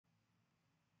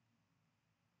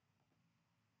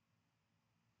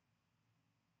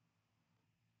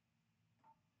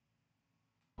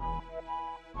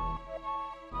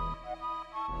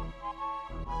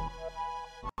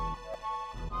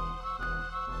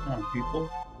Come on, people.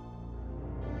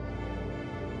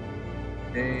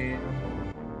 Today,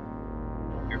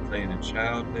 you're playing a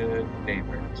childhood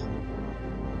favorite.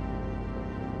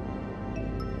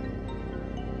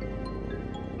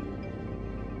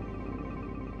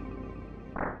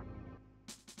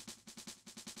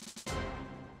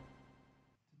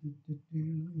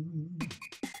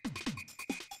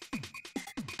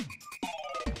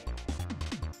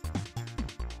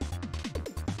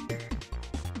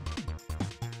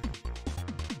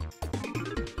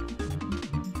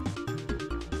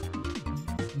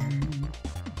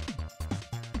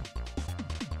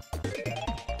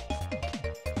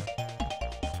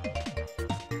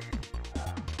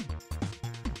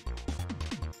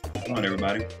 Come on,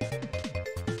 everybody.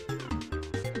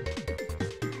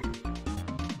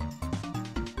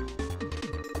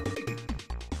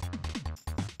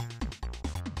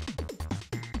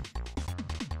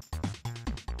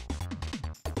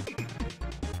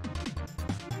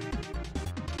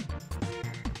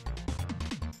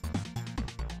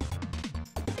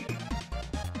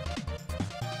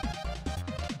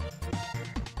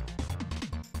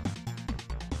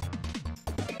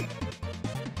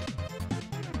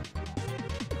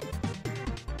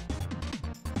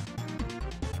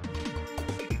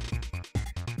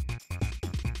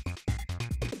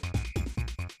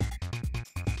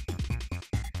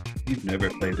 If you've never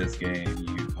played this game,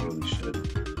 you totally should.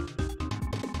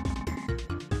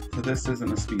 So this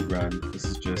isn't a speed run. This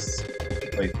is just a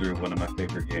playthrough of one of my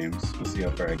favorite games. We'll see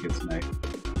how far I get tonight.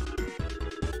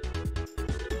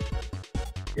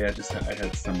 Yeah, I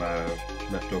had some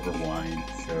leftover wine,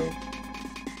 so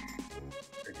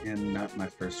again, not my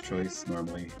first choice.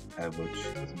 Normally, I would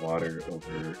choose water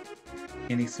over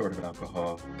any sort of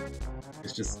alcohol.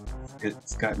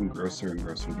 It's gotten grosser and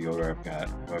grosser the older I've got.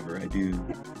 However, I do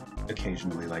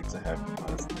occasionally like to have a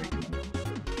glass of bacon.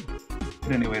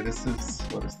 But anyway, what is this?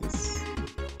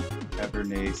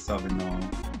 Cabernet Sauvignon.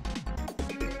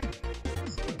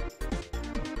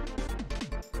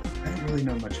 I don't really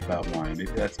know much about wine.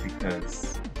 Maybe that's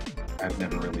because I've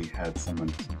never really had someone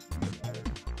teach me about it.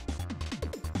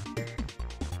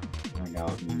 Going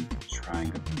out and trying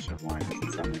a bunch of wine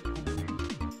doesn't sound like fun to me.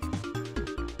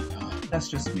 That's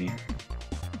just me.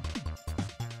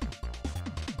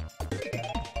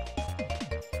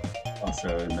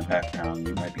 Also, in the background,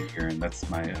 you might be hearing that's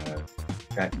my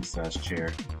back massage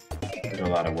chair. I did a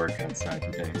lot of work outside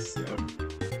today, so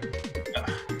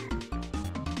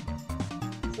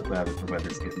glad that the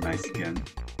weather's getting nice again.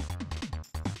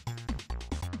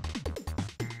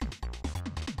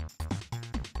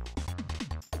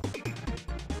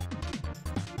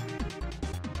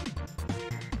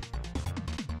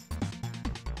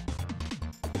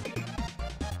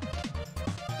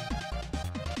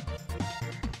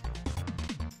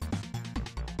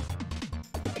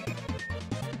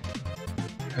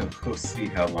 We'll see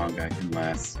how long I can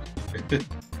last.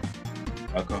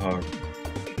 Alcohol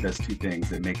does two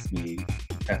things. It makes me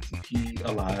have to pee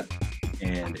a lot,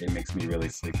 and it makes me really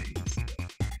sleepy.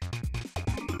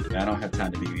 So I don't have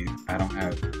time to be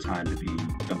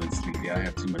feeling sleepy. I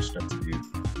have too much stuff to do.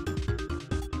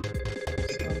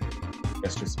 So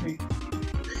that's just me.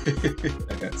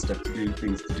 I got stuff to do,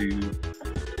 things to do,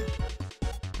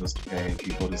 bills to pay,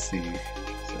 people to see.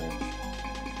 So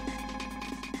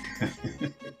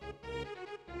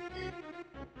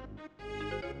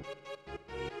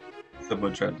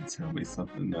someone tried to tell me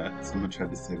someone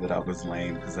tried to say that I was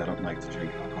lame because I don't like to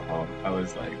drink alcohol. I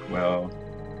was like, well,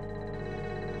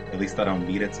 at least I don't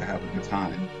need it to have a good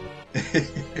time.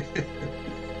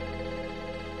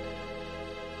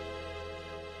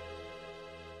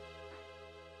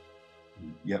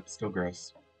 Yep, still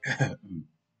gross.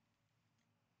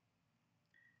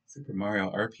 Super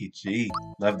Mario RPG.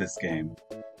 Love this game.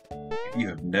 If you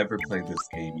have never played this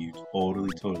game, you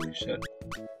totally should.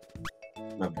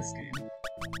 Love this game.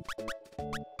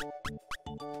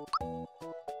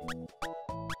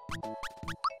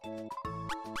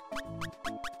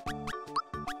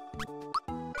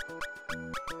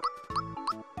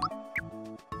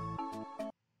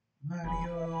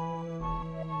 Mario!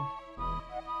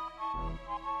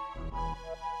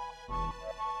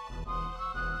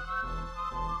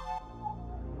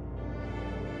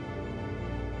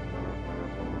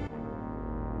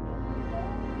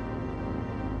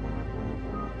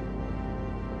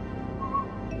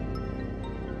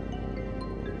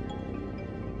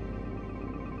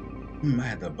 I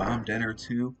had the bomb dinner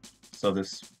too. So the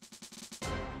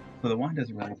wine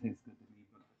doesn't really taste good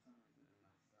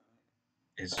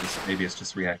to me, but maybe it's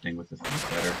just reacting with the food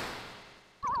better.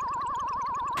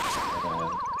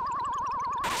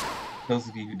 But those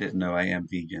of you who didn't know, I am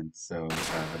vegan, so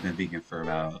I've been vegan for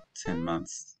about 10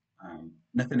 months.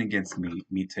 Nothing against meat.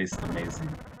 Meat tastes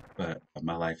amazing, but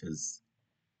my life has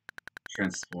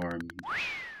transformed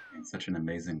in such an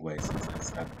amazing way since I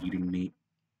stopped eating meat.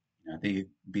 I think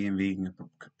being vegan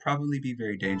could probably be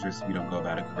very dangerous if you don't go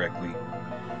about it correctly.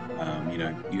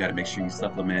 You got to make sure you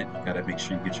supplement. You got to make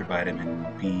sure you get your vitamin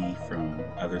B from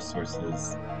other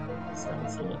sources.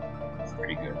 So it's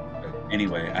pretty good. But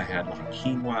anyway, I had like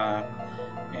quinoa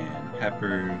and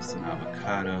peppers and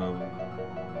avocado,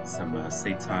 some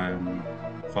seitan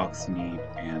fox meat,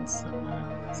 and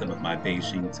some of my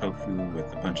Beijing tofu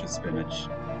with a bunch of spinach.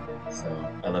 So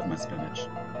I love my spinach.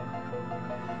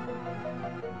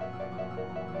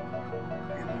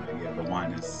 And yeah, the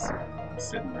wine is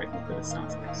sitting right with it, it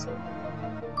sounds like. So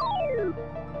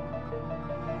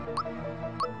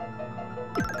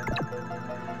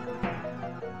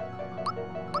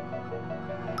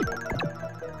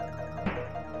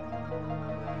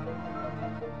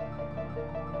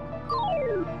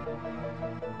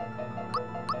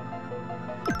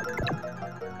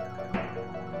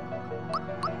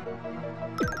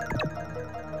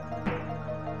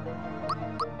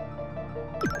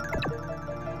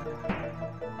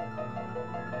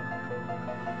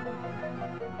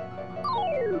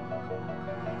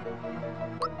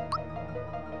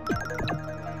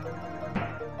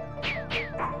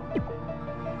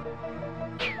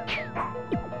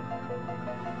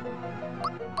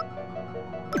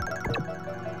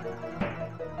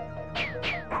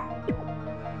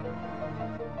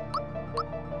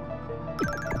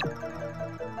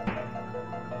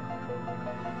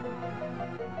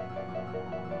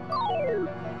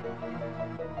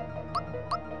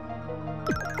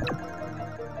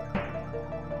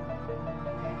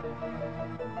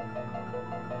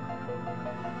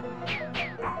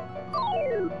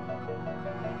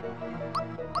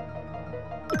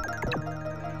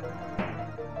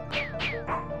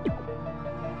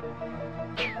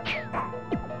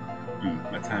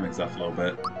my timing's off a little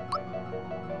bit.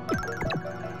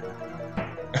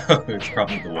 It's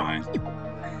probably the wine.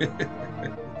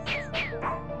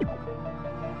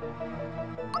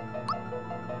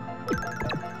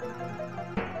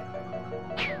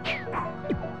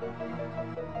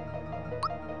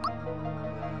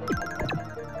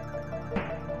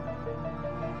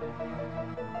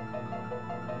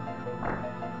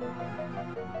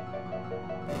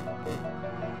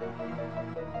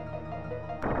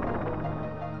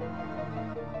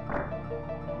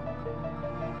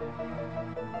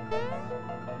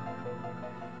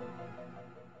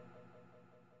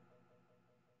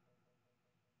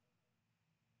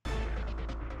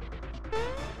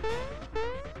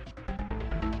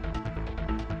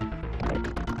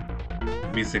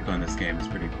 Music on this game is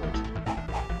pretty cool too.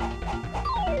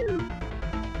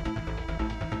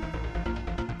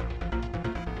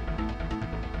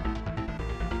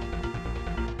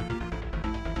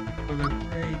 For the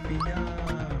great beyond.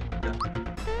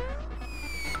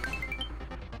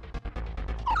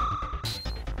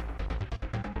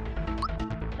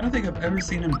 I don't think I've ever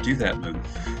seen him do that move.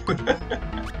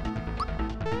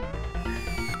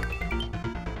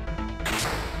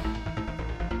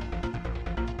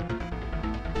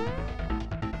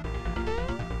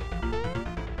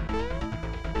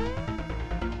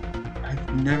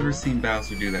 I've never seen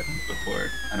Bowser do that move before,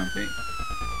 I don't think.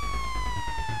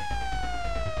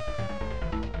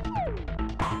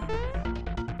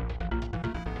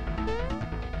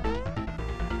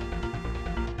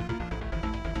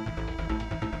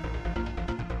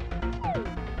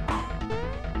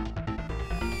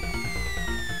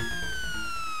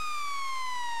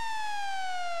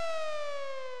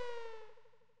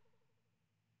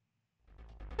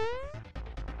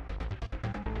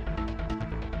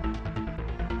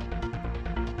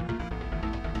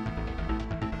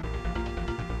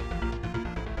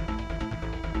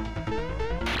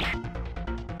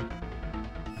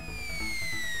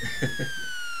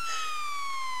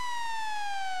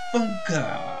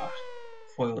 Funka!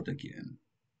 Foiled again.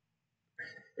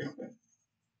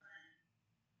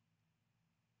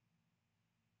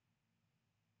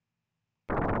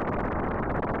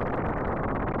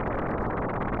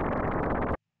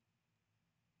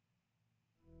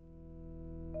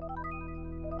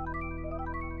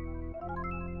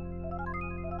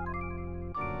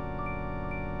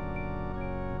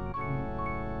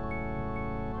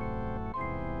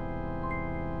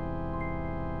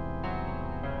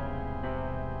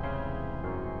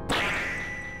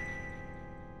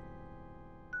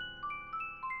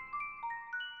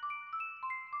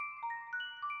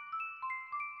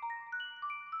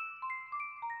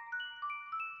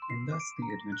 And thus the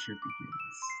adventure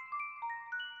begins.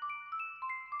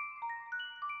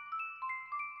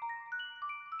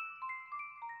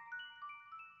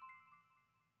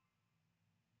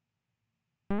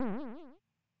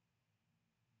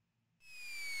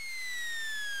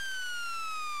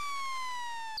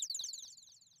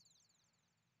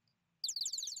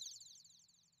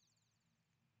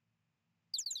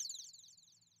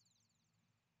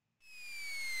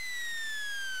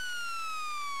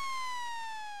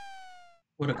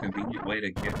 What a convenient way to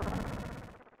get.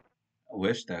 I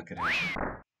wish that could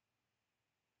happen.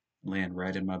 Land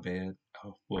right in my bed.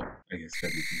 Oh, well, I guess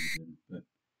technically you didn't, but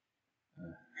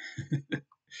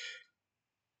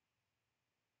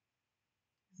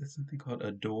is there something called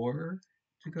a door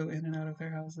to go in and out of their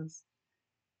houses?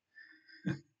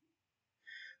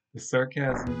 The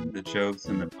sarcasm, the jokes,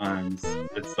 and the puns,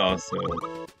 it's also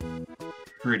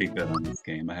pretty good on this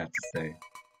game, I have to say.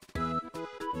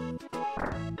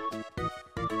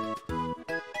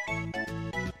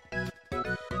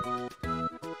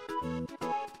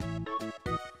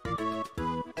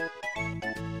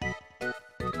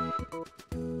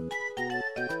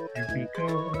 Here we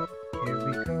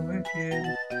go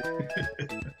again.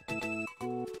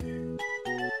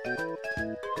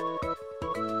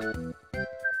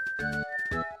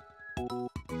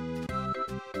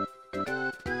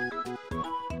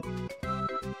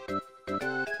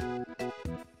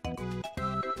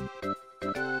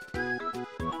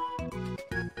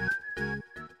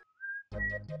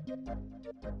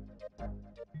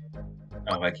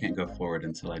 Oh, I can't go forward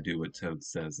until I do what Toad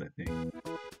says, I think.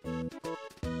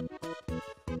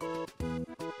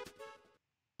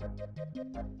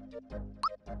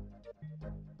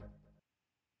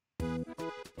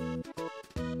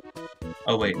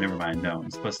 Oh wait, never mind. No,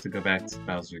 I'm supposed to go back to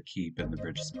Bowser Keep and the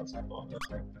bridge is supposed to fall.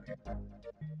 That's right. Okay.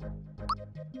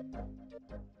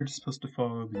 Bridge is supposed to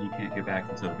fall, and you can't get back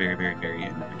until the very, very, very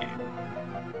end of the game.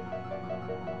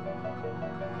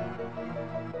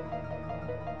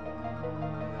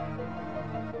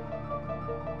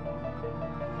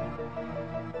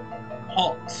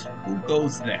 Halt! Who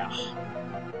goes there?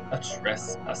 A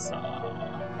trespasser.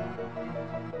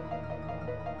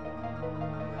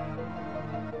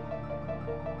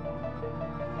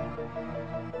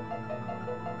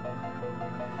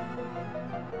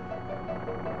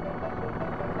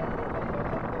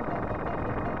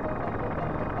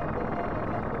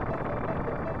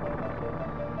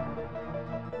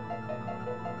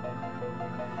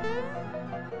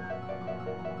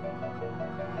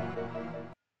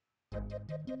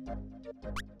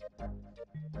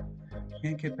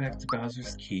 Can't get back to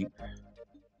Bowser's Keep.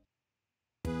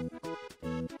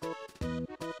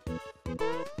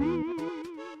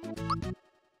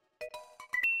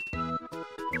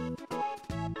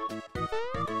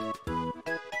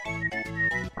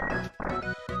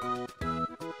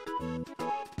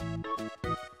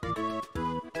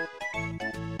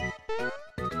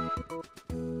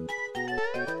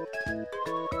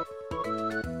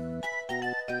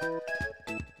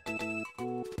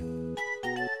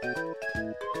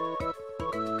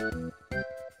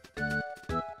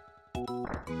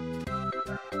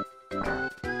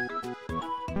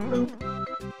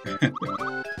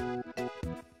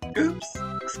 Oops,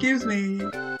 excuse me.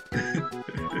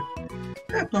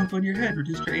 That bump on your head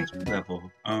reduced your HP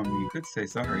level. You could say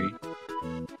sorry.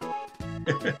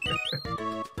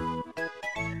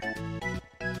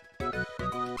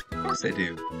 Of course I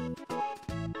do.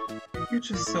 You're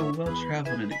just so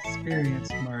well-traveled and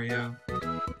experienced, Mario.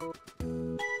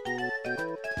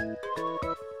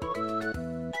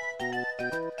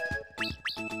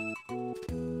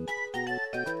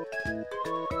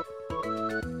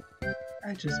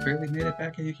 I just barely made it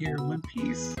back here in one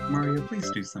piece. Mario, please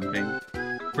do something.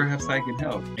 Perhaps I can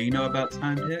help. Do you know about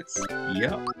timed hits?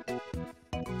 Yep.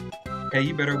 Hey,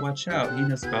 you better watch out. He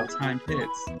knows about timed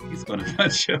hits. He's gonna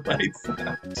punch your lights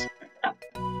out.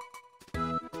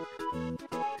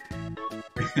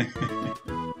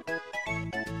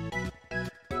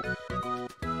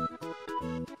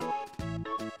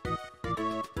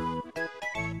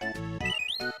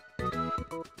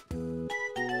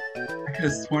 I could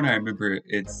have sworn I remember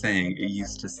it saying, it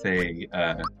used to say,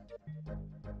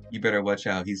 you better watch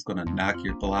out, he's gonna knock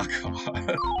your block off.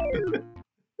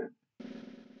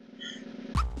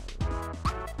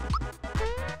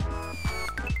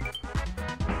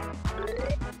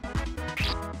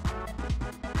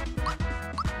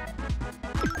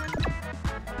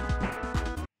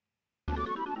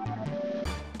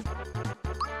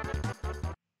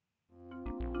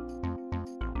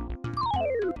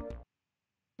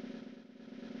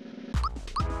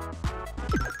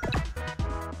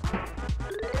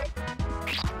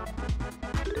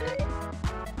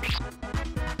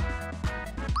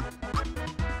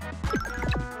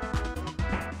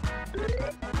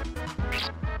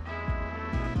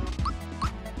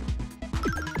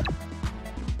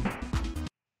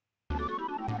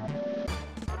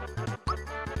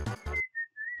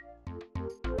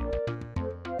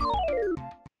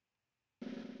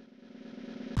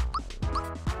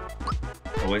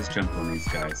 Always jump on these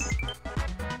guys.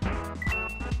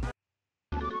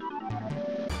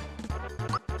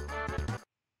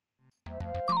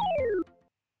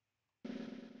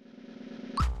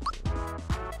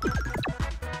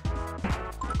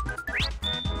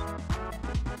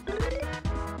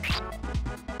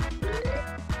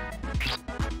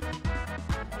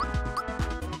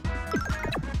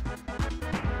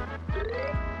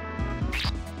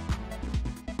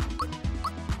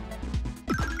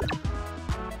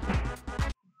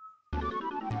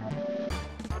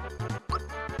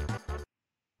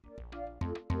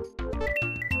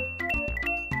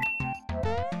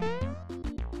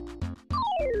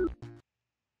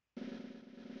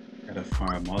 to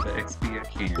farm all the XP I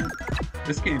can.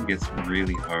 This game gets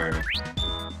really hard.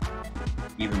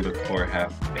 Even before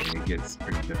halfway, it gets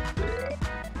pretty difficult.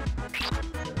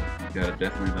 So you gotta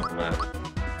definitely level up.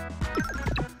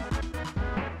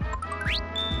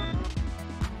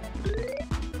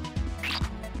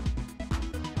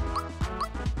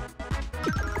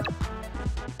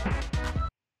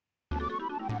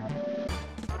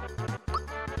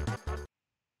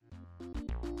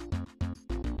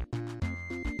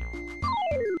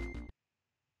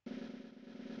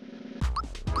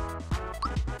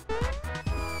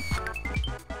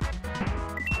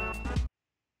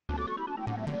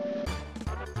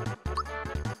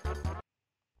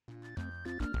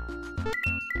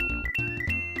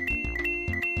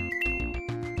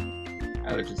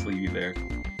 I would just leave you there.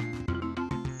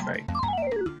 Right.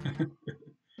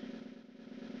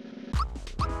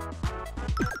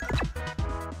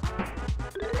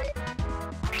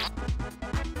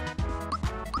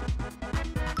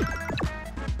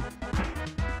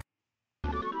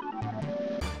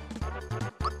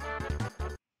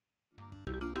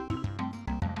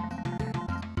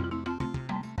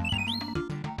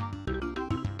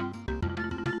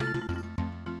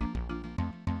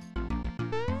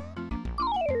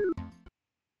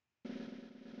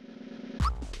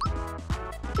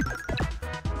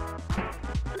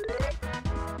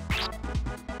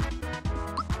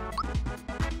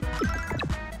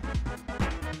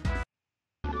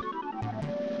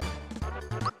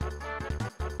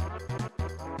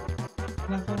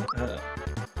 Level up.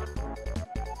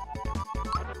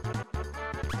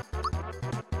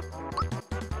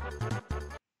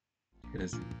 Get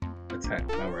his attack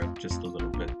power up just a little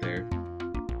bit there.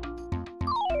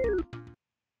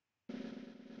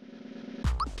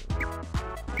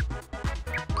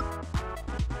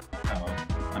 Oh,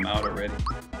 I'm out already.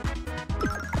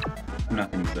 I'm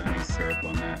not gonna use the honey syrup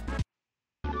on that.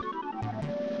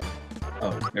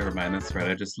 Oh, never mind, that's right,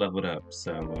 I just leveled up,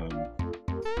 so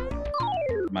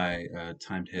my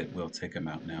timed hit will take him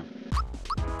out now.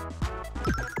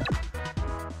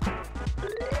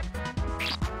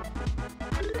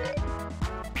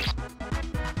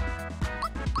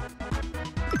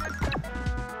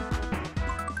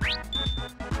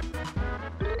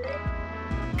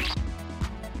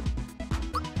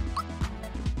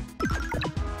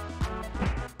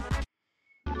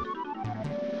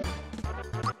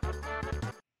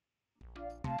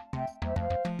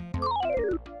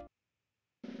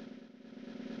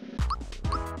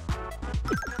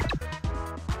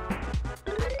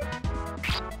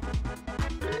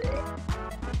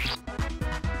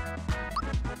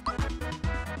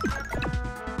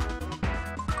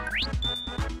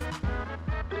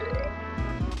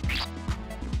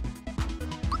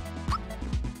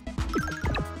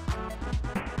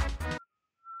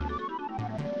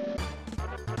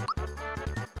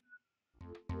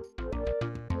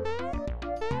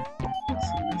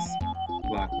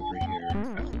 Block over here.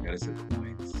 I forgot, is it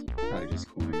coins? Probably just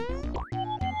coins.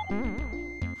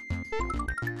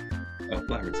 Oh,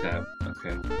 flower tab.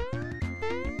 Okay.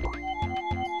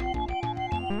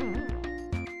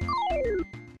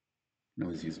 Can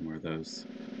always use more of those.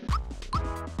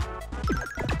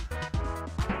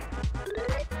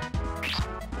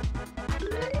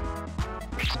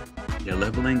 Yeah,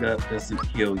 leveling up doesn't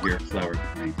heal your flower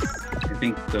points. I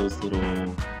think those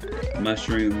little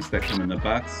mushrooms that come in the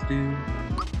box do,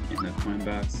 in the coin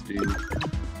box do,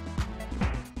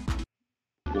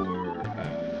 or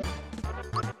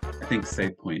I think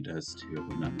Save Point does too, if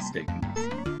I'm not mistaken.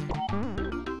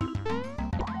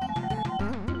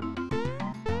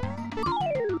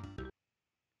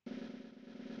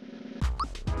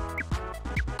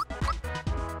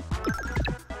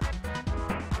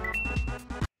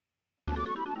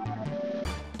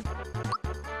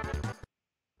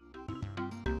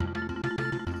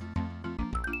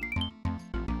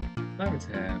 Flower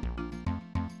tab.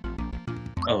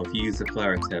 Oh, if you use the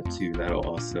flower tab too, that'll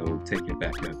also take it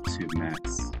back up to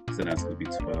max. So that's gonna be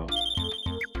 12.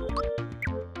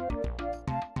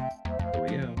 Oh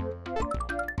yeah.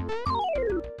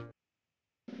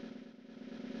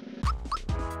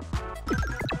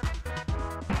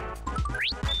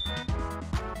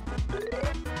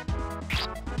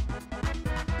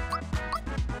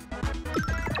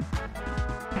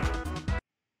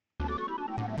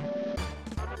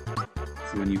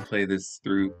 So when you play this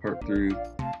part through,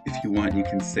 if you want, you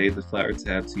can save the flower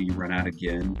tab till you run out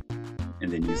again,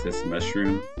 and then use this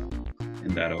mushroom,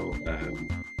 and that'll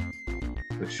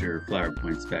put your flower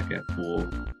points back at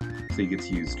full. So you get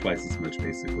to use twice as much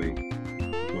basically,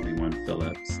 with only one fill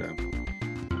up, so you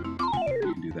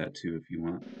can do that too if you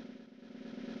want.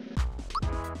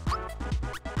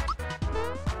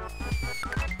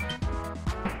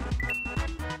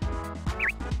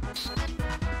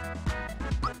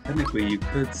 Technically, you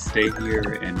could stay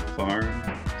here and farm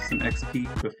some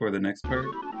XP before the next part,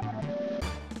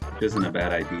 which isn't a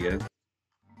bad idea.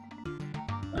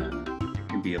 It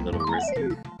can be a little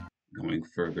risky going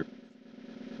further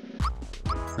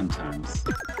sometimes.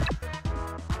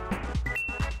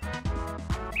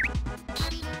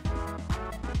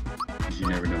 Because you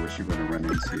never know what you're going to run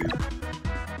into.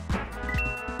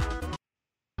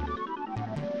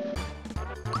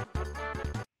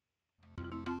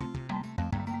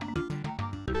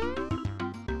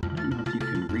 I don't know if you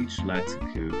can reach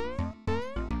Latiku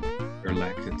or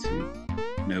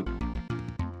Lakitu. Nope.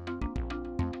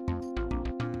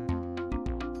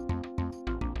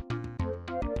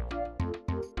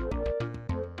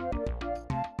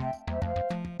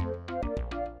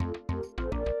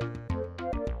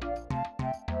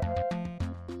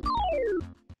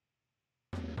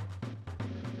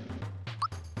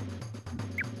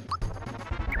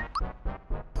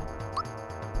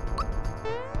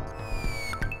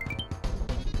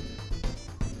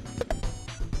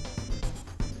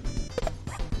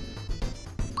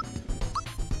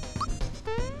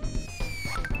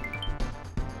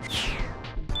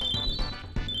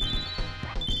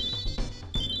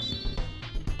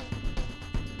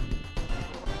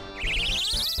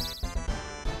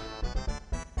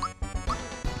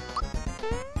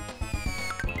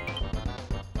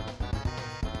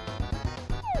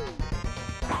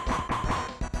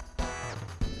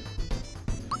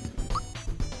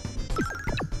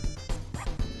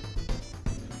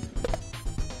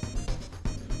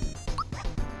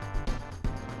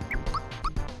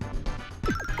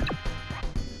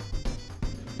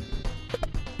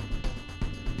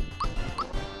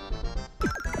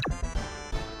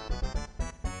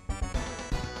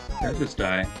 I'll just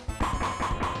die.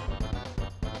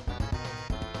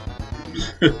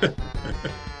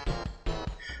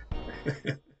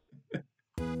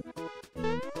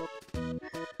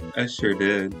 I sure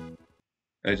did.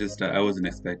 I wasn't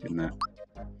expecting that.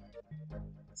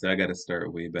 So I gotta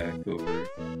start way back over.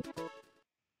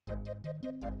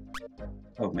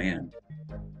 Oh man.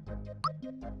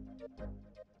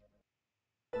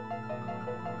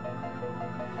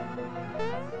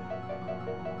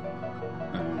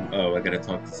 Oh, I gotta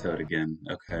talk to Toad again.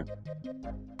 Okay.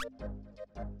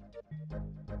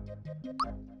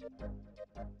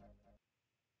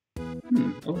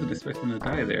 I wasn't expecting to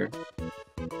die there.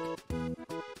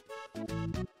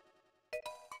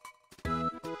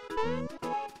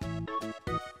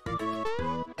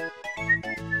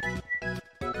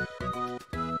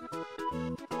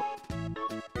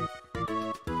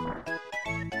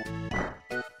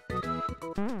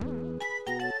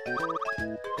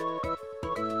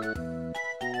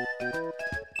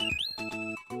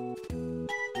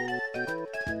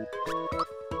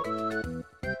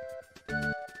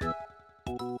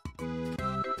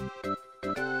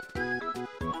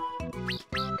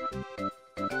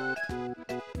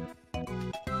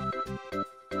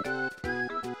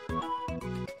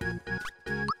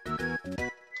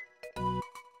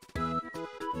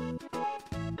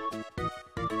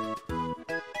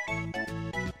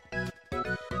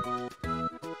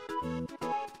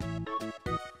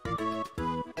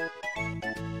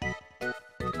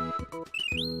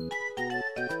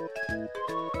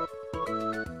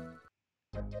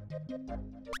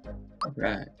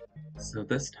 Alright, so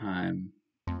this time,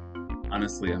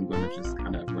 honestly, I'm going to just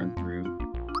kind of run through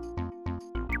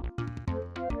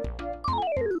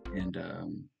and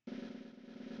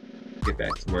get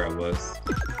back to where I was.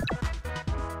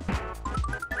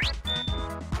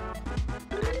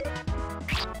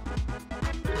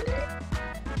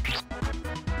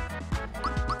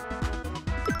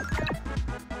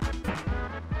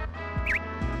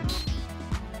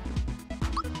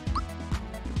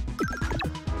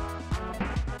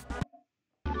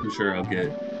 I'm sure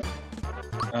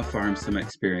I'll farm some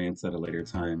experience at a later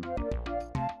time. I'm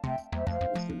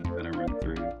just gonna run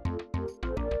through.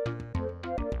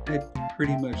 I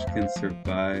pretty much can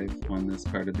survive on this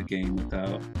part of the game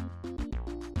without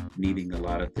needing a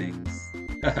lot of things.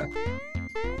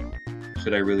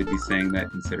 Should I really be saying that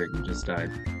considering I just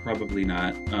died? Probably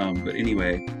not. But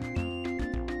anyway,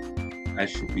 I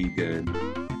should be good.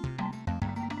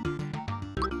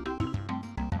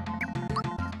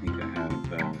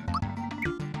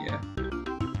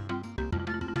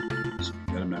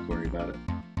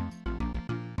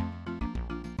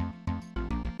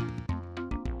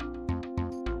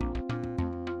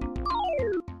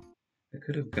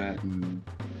 Could have gotten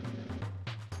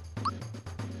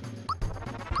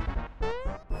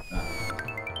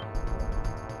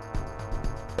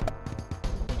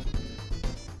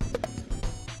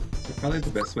Probably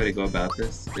the best way to go about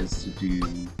this is to do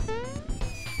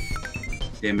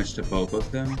damage to both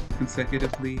of them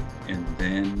consecutively, and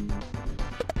then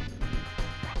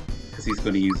because he's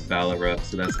going to use Valor up,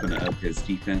 so that's going to up his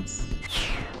defense.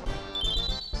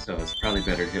 So it's probably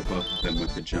better to hit both of them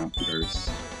with the jump first.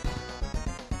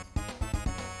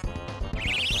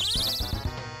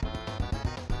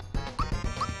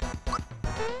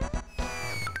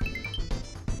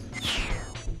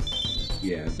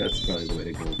 Yeah, that's probably the way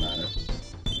to go about it.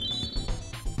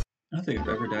 I don't think I've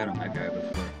ever died on that guy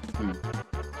before.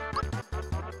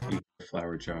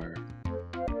 Flower jar.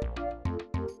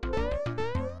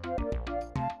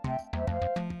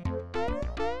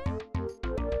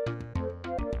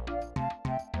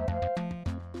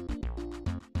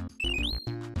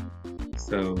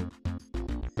 So,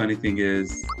 funny thing is,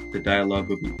 the dialogue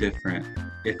would be different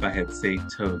if I had saved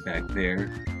Toad back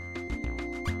there.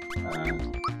 I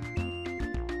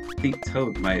think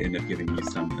Toad might end up giving you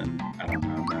something. I don't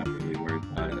know, I'm not really worried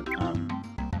about it.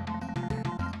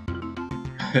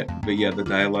 But yeah, the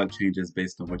dialogue changes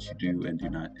based on what you do and do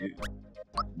not do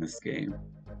in this game.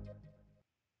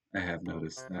 I have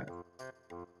noticed that.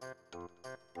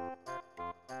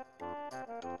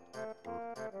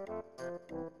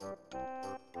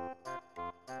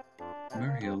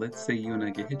 Mario, let's say you and I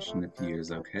get hitched in a few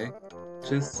years, okay?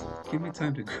 Just give me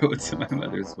time to grow into my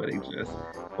mother's wedding dress.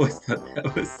 Always thought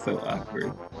that was so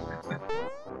awkward.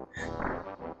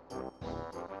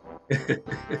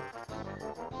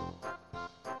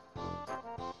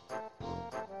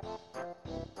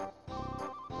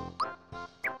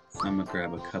 So I'm gonna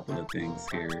grab a couple of things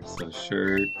here. So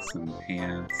shirt, some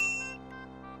pants.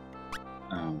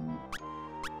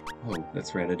 Oh,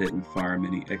 that's right, I didn't farm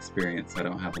any experience. I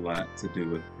don't have a lot to do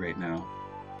with right now.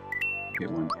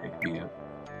 Get one pick me up.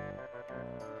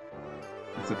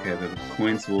 It's okay, the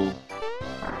coins will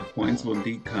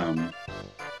indeed come.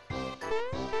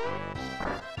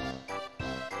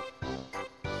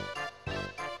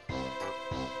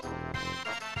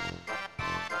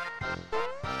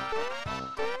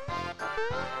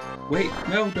 Wait,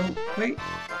 no, don't, wait.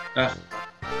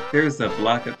 There's a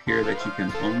block up here that you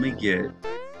can only get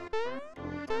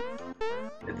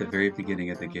at the very beginning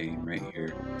of the game, right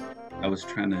here. I was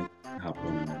trying to hop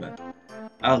on him, but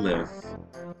I'll live.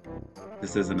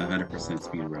 This isn't 100%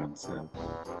 speed run, so.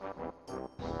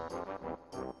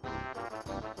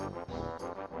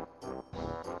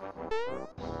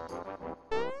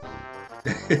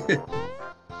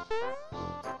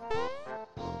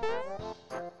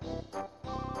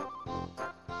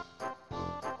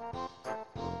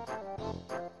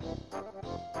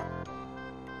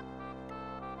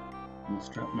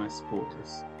 Almost dropped my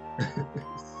supporters.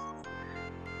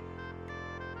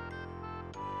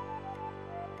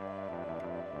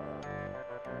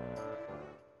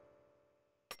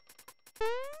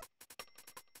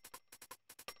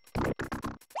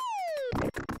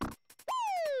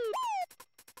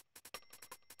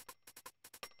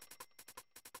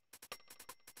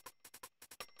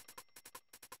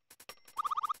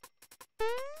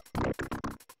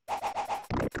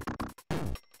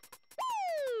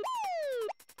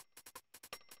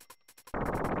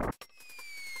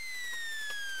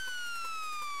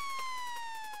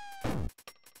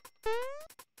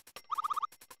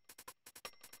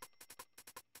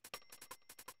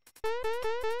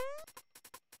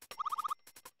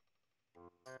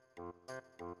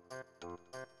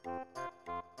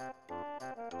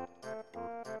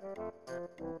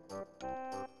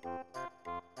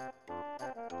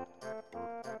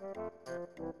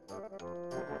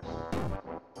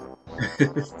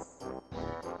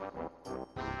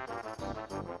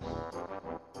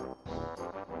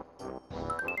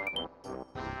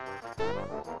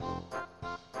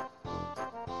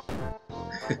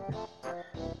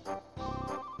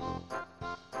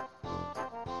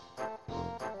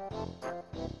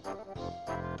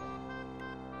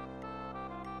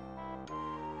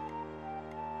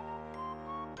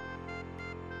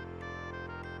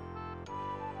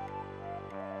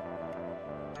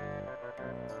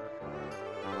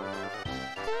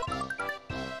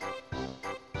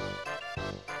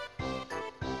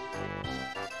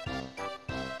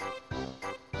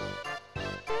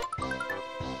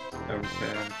 That was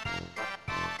bad.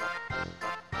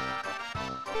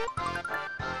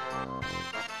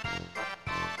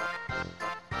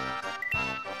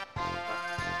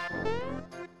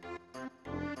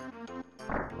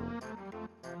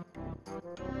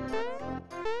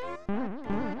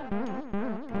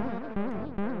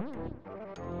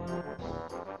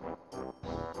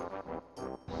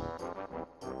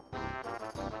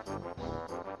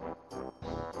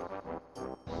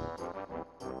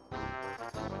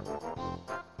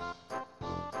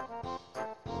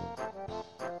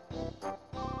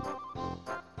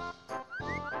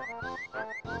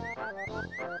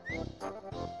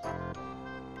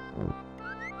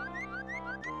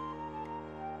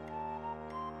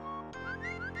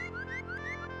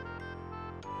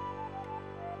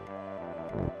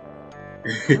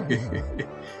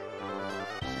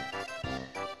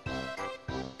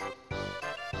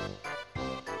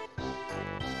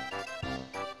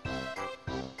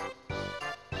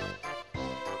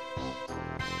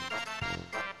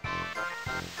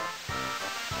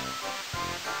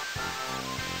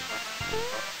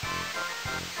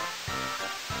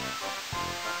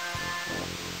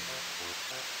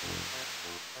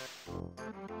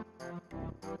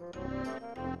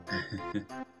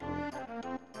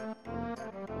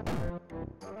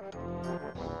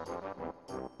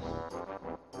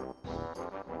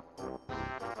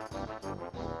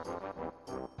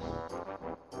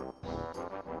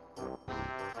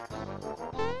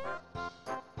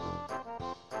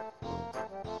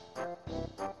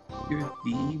 You're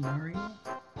the Mario?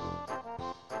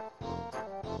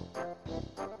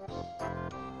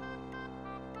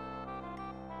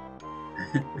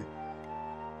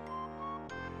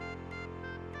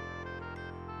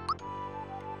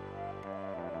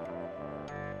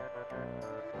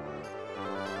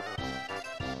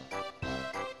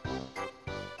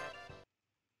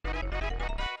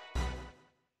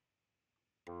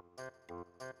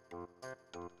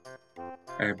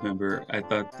 I remember I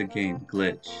thought the game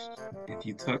glitched. If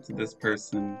you talk to this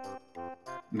person,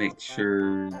 make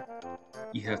sure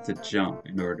you have to jump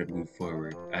in order to move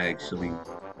forward. I actually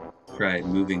tried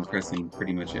moving, pressing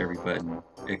pretty much every button,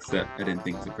 except I didn't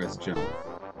think to press jump.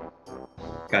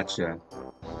 Gotcha.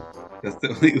 That's the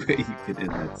only way you could end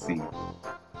that scene.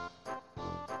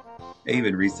 I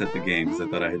even reset the game because I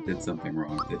thought I did something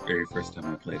wrong the very first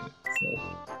time I played it. So,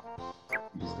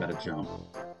 you just gotta jump.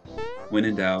 When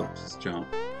in doubt, just jump.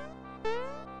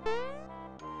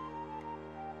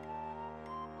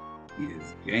 He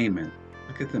is gaming.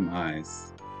 Look at them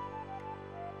eyes.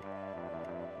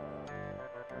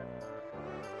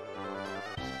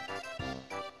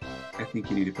 I think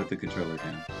you need to put the controller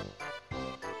down.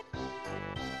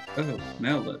 Oh,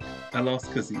 now look. I lost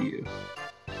because of you.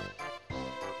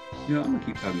 You know, I'm gonna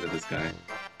keep talking to this guy.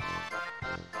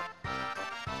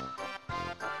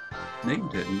 No, you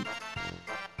didn't.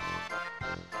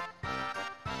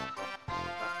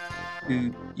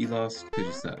 Dude, you lost because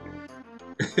you suck.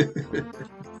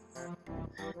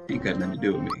 Ain't got nothing to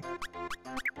do with me.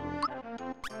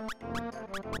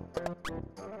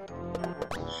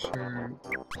 Sure.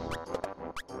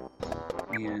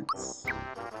 Ants.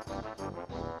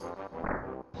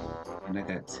 And I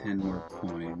got 10 more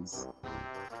coins.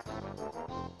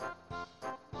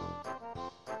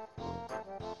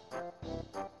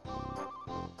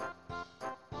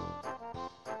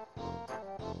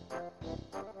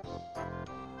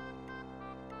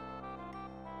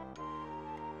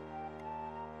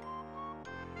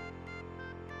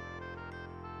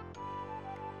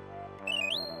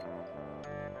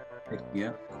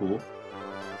 Yeah, cool.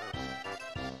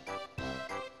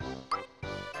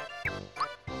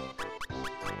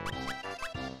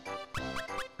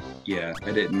 Yeah,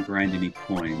 I didn't grind any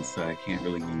coins, so I can't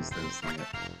really use those yet.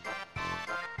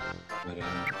 But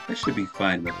I should be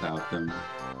fine without them.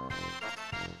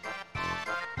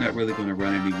 Not really going to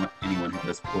run anyone who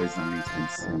does poison anytime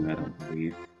soon, I don't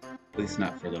believe. At least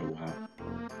not for a little while.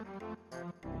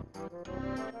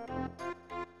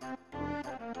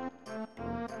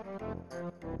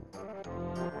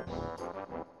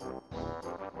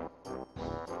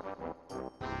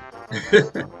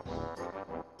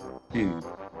 Dude,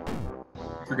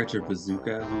 I forgot your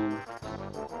bazooka at home.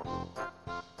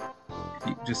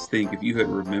 Just think, if you had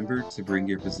remembered to bring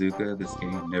your bazooka, this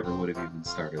game never would have even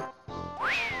started.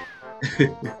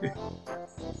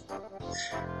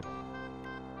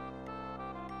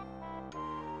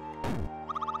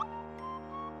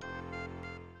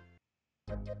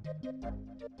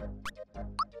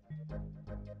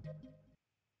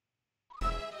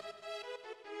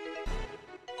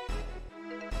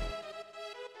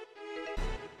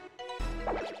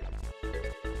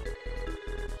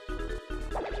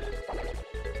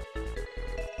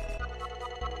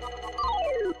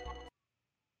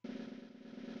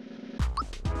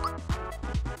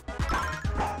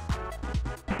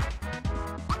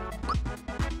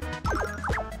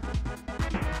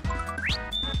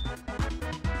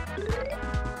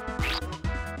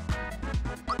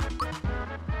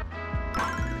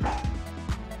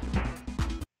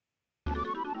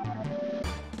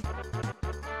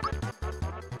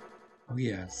 Oh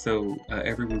yeah, so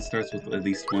everyone starts with at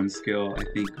least one skill. I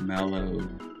think Mallow.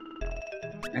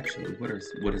 Actually, what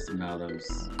is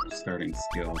Mallow's starting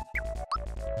skill?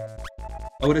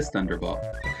 Oh, it is Thunderbolt.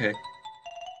 Okay.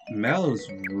 Mallow's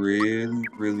really,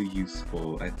 really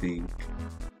useful, I think.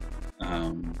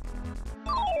 I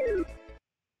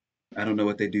don't know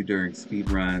what they do during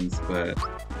speed runs, but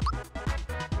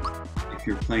if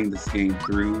you're playing this game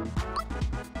through,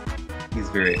 he's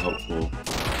very helpful.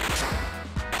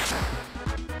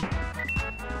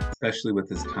 Especially with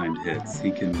his timed hits.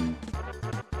 He can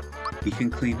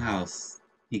clean house.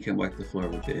 He can wipe the floor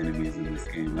with the enemies in this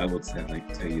game. I would say,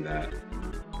 like, tell you that.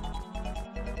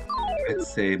 I'd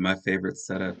say my favorite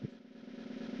setup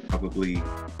probably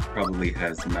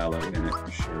has Mallow in it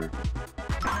for sure.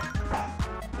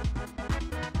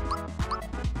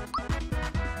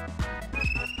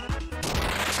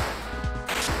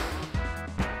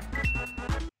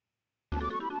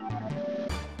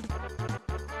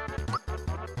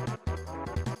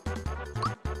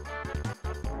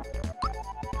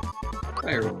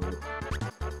 Fire.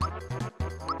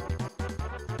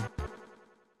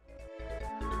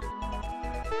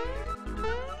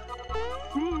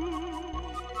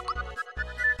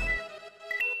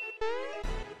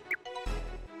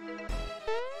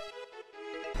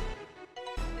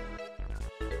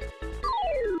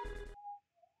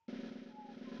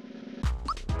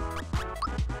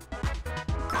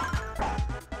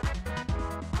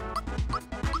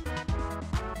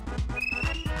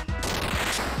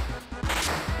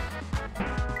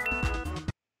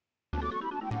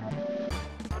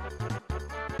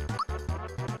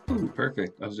 Ooh,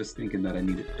 perfect. I was just thinking that I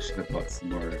should have bought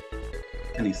some more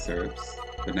honey syrups,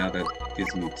 but now that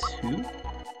gives me 2.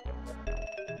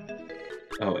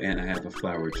 Oh, and I have a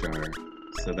flower jar,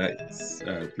 so that's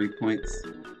 3 points.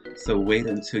 So wait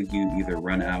until you either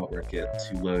run out or get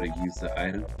too low to use the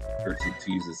item, or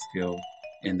to use a skill,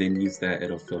 and then use that,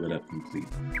 it'll fill it up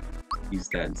completely. Use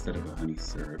that instead of a honey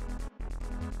syrup.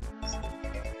 So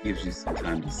gives you some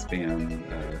time to spam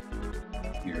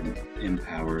your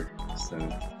empower, so...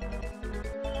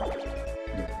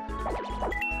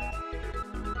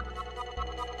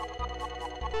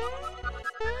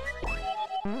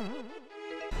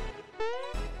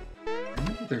 I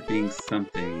remember there being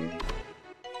something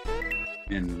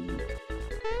in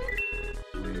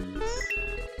Wiz.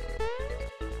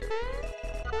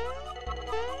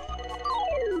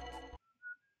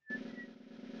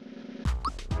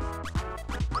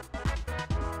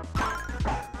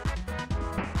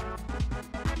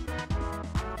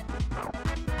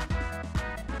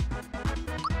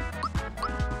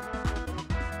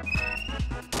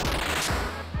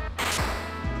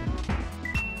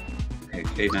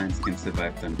 Okay, K9s can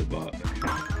survive Thunderbolt. Okay.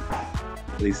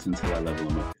 At least until I level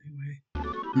them up anyway.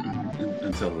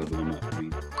 Until I level them up, I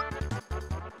mean.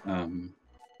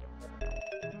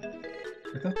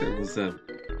 I thought there was a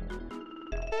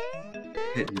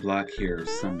hidden block here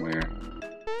somewhere.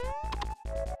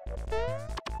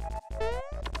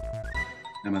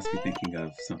 I must be thinking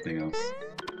of something else.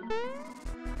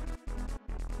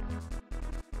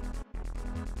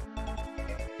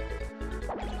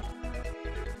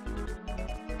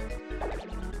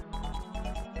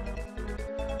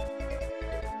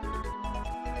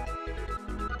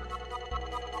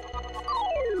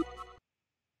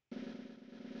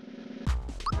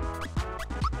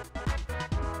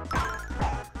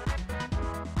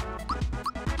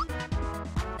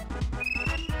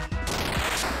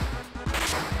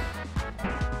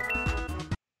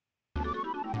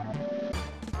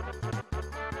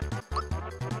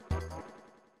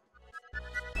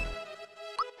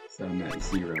 So I'm at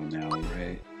 0 now,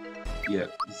 right?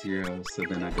 Yep, 0. So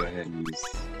then I go ahead and use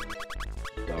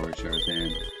flower jar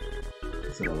then.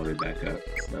 Set all the way back up.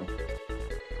 So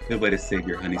good way to save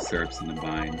your honey syrups in the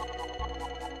bind.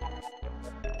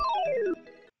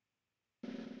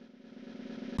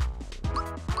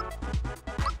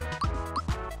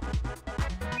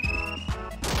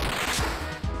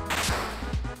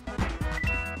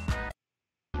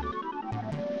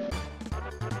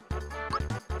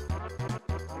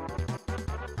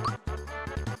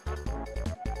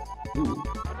 Ooh,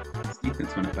 this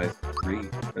defense went up by 3.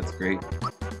 That's great.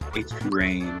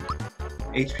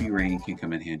 HP Rain can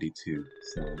come in handy too.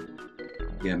 So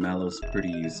yeah, Mallow's pretty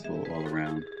useful all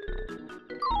around.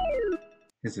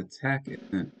 His attack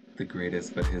isn't the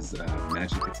greatest, but his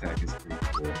magic attack is pretty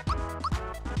cool.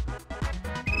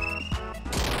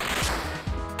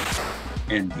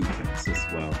 And defense as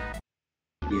well.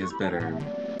 He has better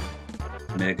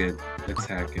mega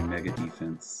attack and mega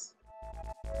defense.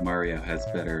 Mario has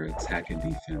better attack and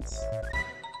defense,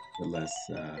 but less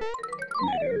mega,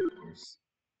 of course.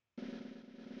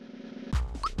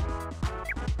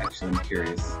 Actually, I'm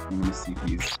curious. I want to see if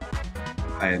he's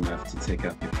high enough to take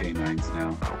out the K9s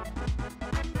now.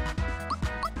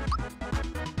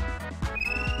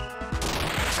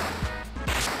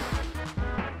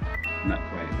 Not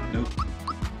quite. Nope.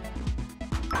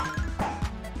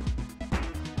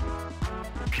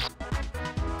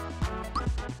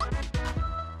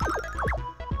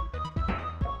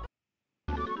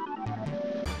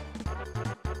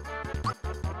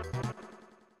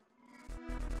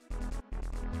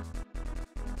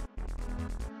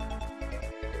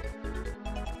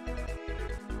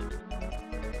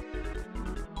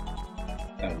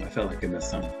 I felt like I missed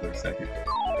something for a second.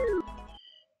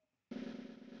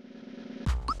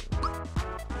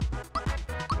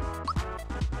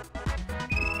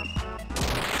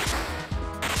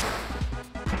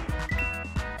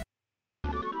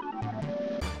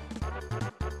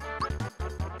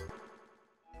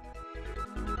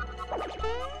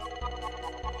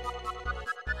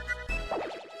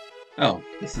 Oh,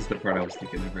 this is the part I was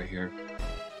thinking of right here.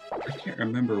 I can't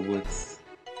remember what's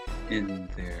in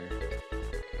there.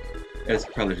 It's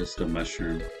probably just a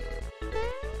mushroom.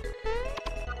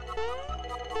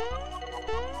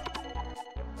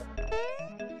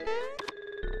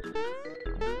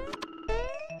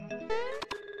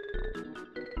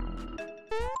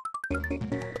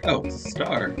 Oh, it's a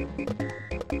star. I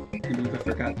can't believe I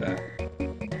forgot that.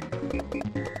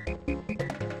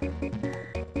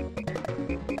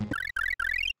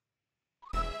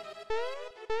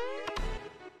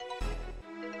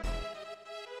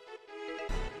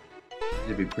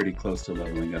 It'd be pretty close to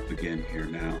leveling up again here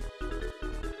now.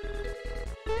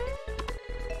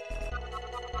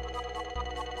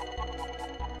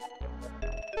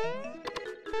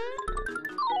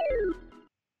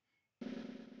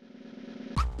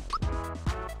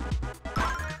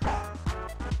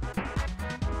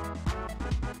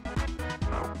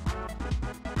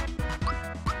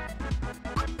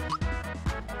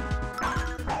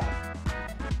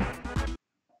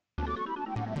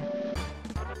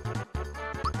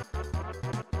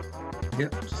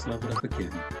 Yep, just level up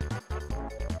again.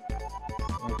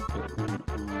 I'll put one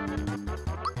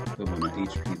on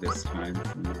HP this time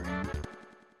for Mario.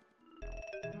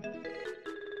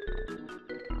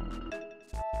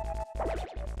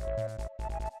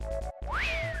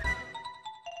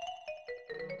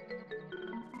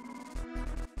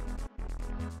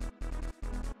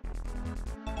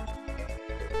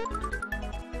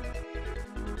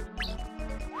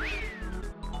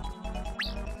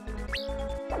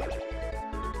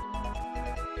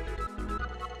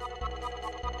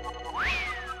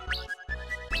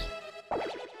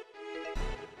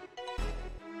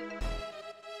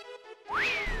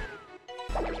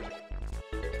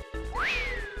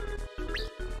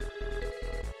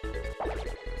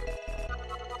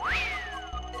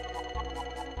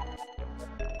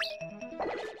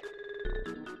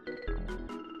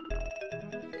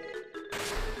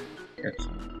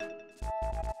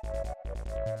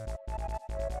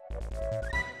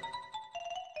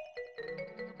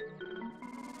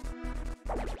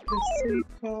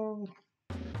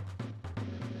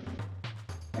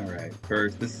 Alright,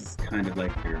 first, this is kind of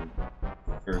like your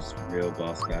first real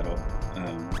boss battle.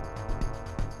 I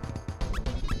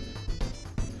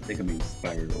think I'm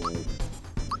inspired orb.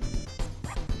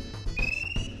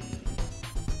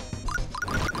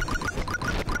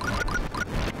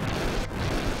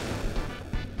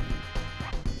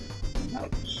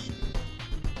 Ouch.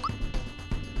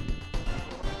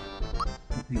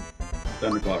 I think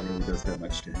Thundercloud really does that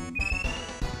much to him.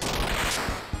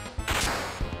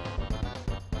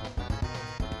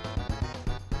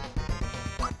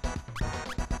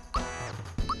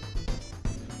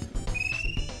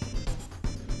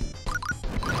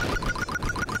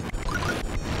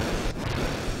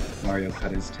 Mario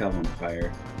caught his tail on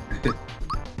fire.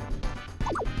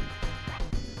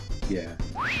 Yeah.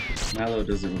 Mallow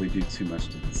doesn't really do too much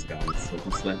to this guy, so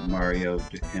just let Mario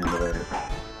handle it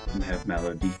and have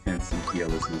Mallow defense and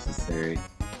heal as necessary.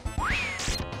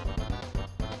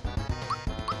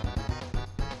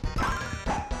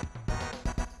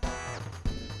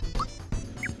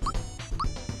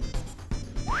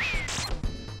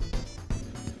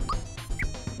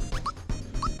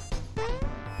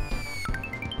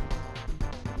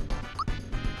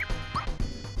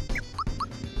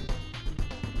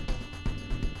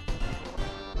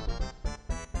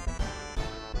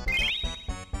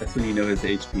 That's when you know his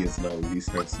HP is low, when he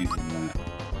starts using that.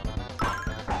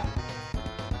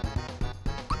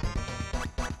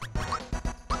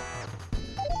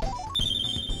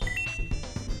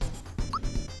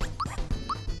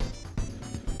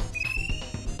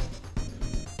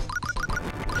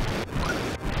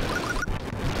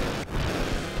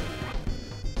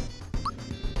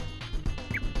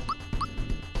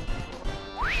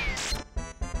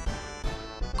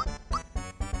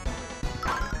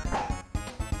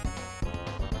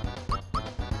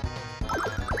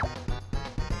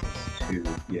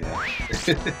 Yeah.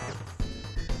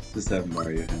 Just have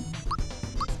Mario handle.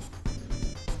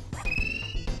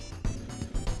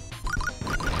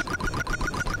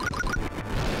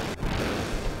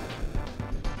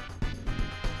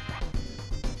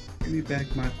 Give me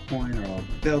back my coin or I'll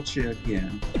belch you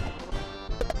again.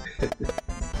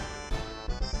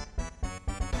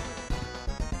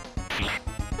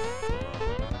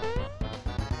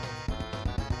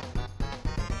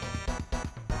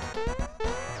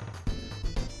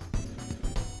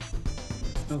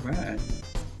 Alright,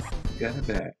 got it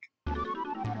back.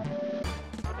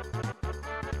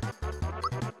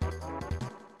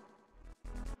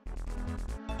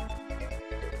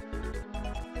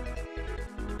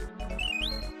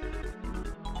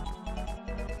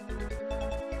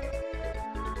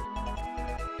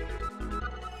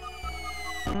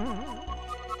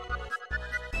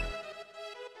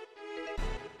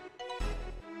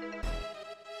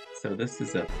 So this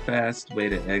is a fast way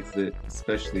to exit,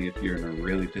 especially if you're in a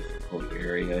really difficult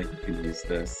area, you can use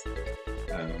this.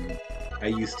 Um, I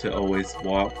used to always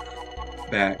walk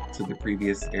back to the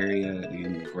previous area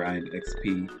and grind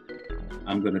XP.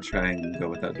 I'm gonna try and go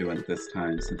without doing it this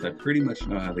time since I pretty much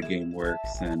know how the game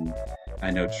works and I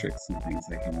know tricks and things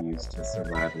I can use to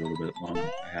survive a little bit longer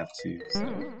if I have to,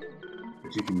 so.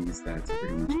 But you can use that to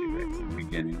pretty much get back to the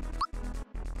beginning.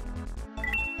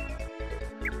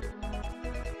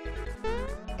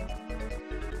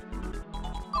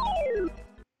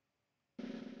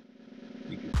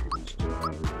 You can pretty much do it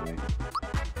either way.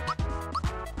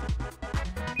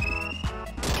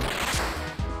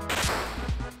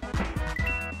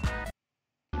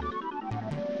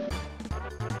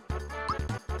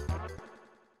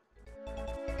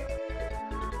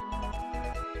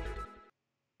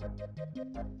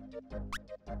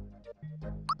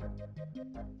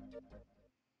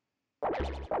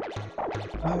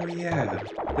 Oh yeah,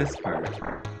 this part.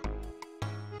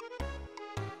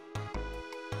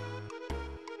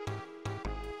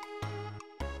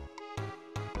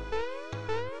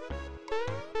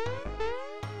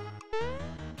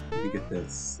 You get that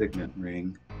signet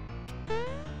ring.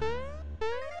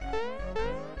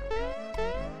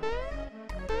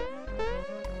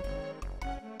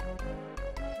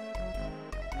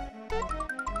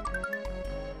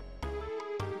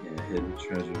 Yeah, hidden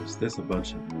treasures. There's a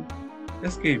bunch of them.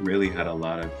 This game really had a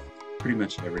lot of pretty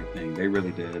much everything. They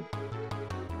really did.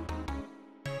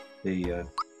 They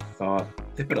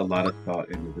they put a lot of thought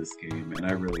into this game, and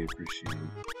I really appreciate it.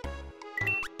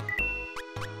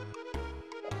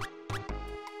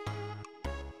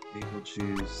 Maple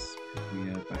juice, pick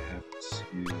me up. I have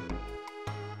to.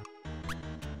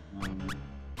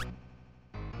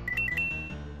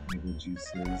 Maple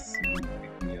juices, someone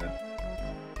pick me up.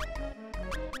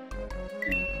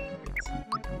 And get some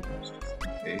pick me ups just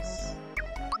in case.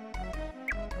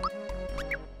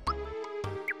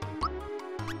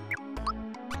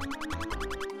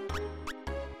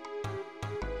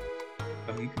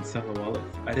 Oh, you can sell a wallet.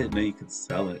 I didn't know you could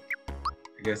sell it.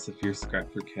 I guess if you're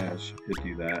scrapped for cash, you could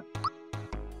do that.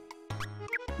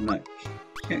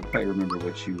 Can't quite remember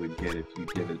what you would get if you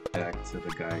give it back to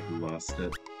the guy who lost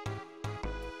it.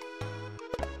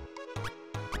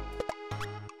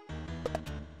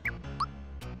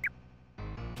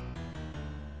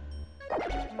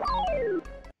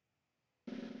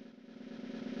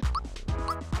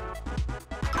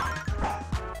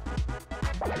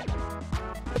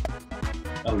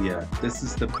 Oh yeah, this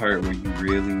is the part where you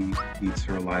really need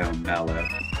to rely on Mallow and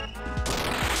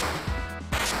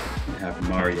have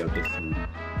Mario defend.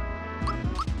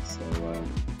 So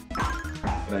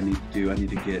what I need to do, I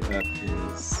need to get up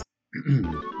his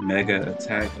Mega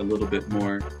attack a little bit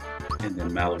more, and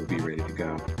then Mallow will be ready to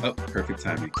go. Oh, perfect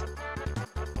timing.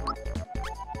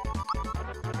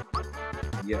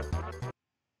 Yep.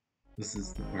 This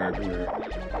is the part where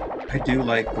I do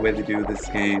like the way they do this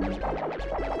game.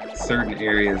 Certain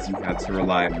areas you have to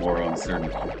rely more on certain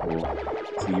people,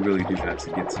 so you really do have to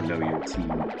get to know your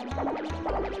team.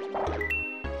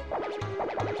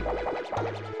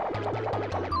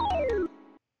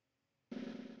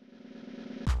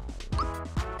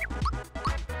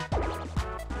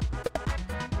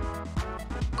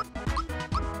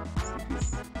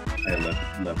 I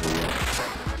level up.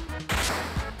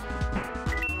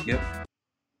 Yep,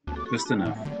 just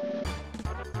enough.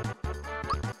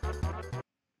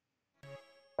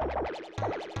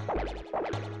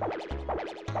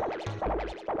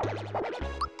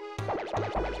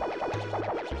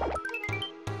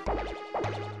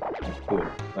 Cool,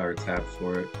 flower tab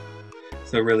for it.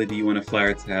 So really, do you want a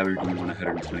flower tab or do you want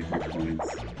 123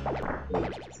 points?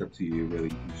 It's up to you, really, you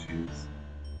can choose.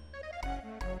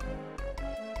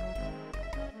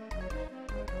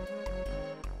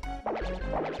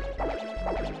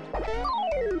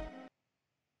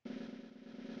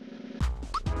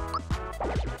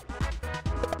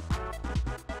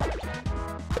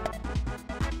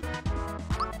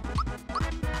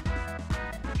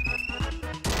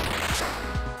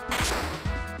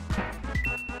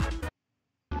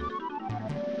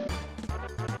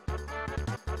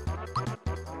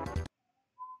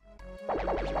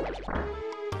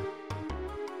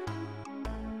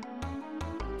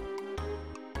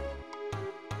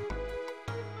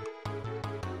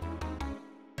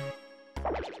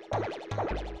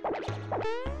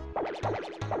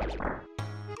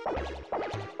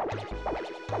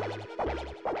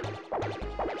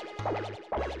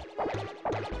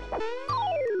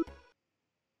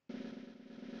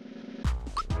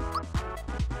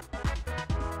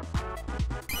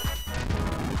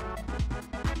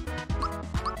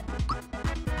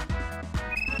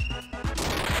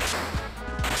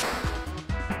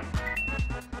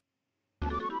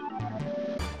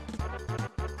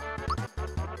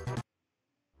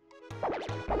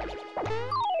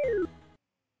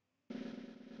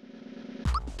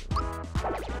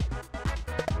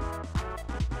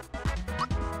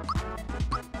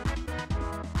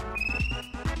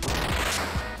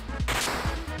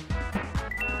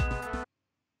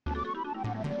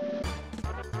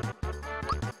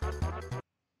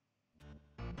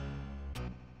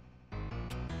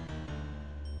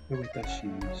 どういたし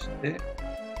まして。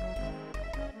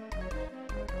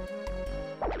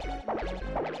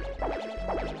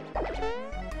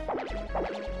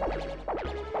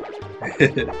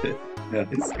Now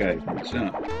this guy can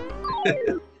jump.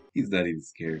 He's not even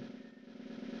scared.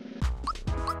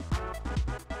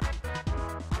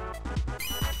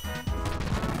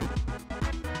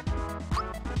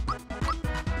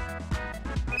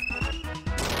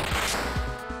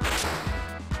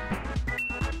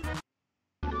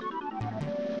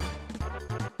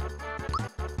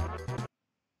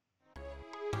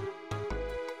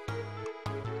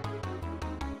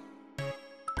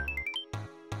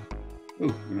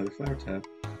 Ooh, another flower tab.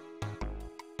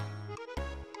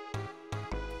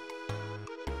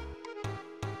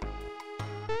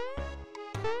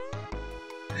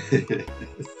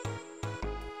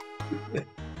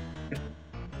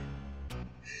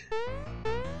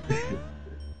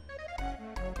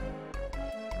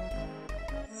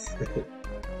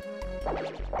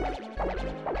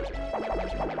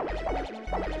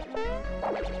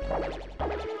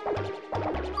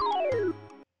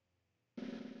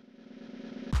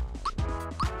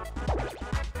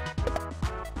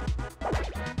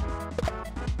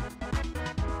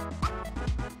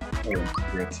 Oh,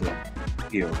 forgot to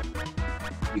heal.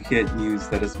 You can't use,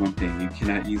 that is one thing, you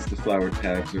cannot use the flower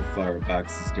tags or flower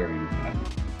boxes during the battle.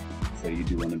 So you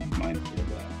do want to be mindful of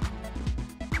that.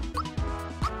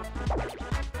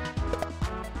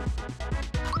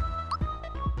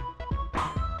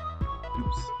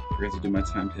 Oops, forgot to do my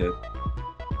timed hit.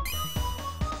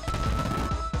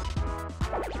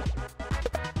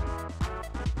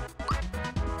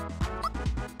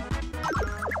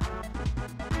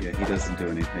 Yeah, he doesn't do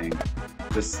anything.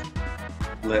 Just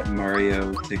let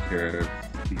Mario take care of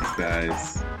these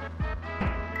guys.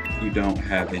 You don't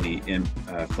have any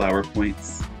flower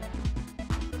points.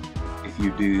 If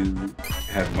you do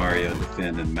have Mario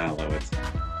defend and Mallow,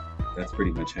 that's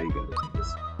pretty much how you gotta do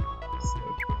this. So,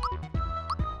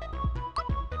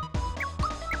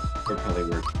 it'll probably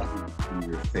work in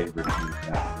your favor to do it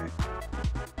that way.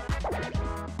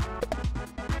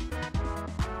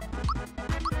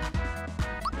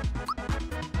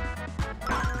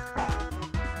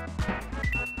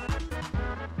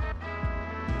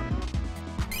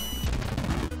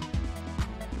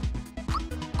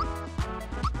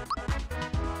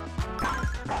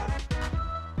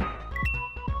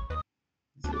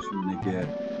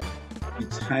 If you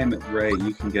time it right,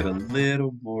 you can get a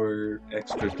little more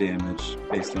extra damage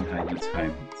based on how you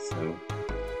time it. So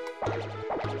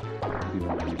you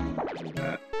want to do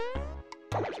that.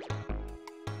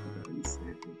 Let me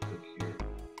save real quick here.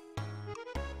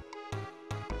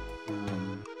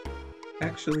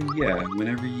 Actually, yeah.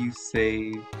 Whenever you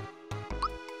save,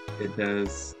 it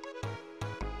does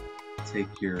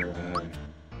take your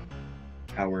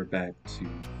power back to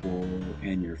full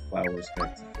and your flowers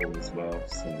back to full as well,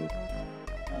 so you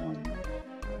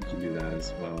can do that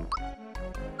as well.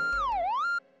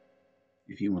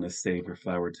 If you want to save your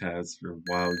flower tabs for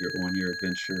while you're on your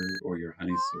adventure or your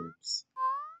honey syrups,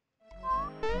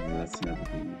 that's another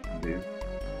thing you can do.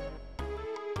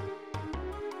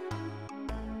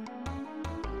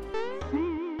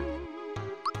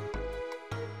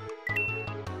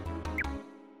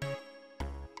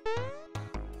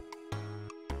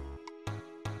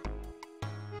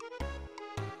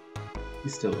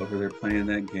 He's still over there playing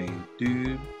that game,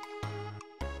 dude.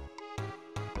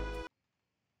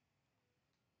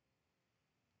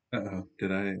 Uh-oh,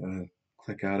 did I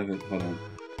click out of it? Hold on.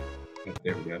 Oh,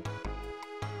 there we go.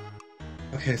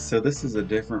 Okay, so this is a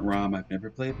different ROM I've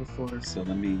never played before, so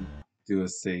let me do a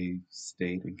save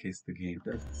state in case the game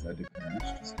does decide to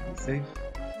crash, just to be safe.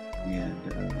 And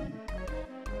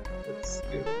let's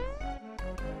go.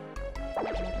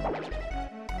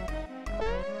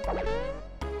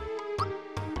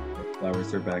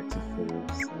 Flowers are back to full,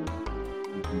 so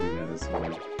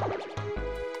well.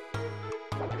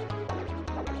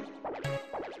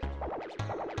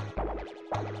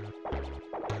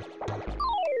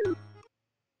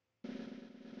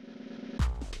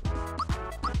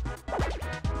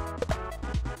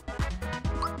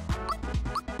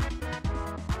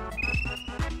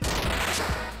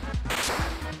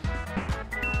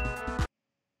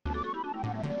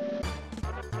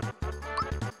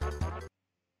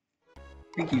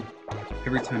 I think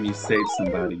every time you save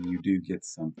somebody, you do get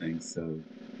something, so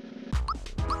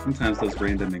sometimes those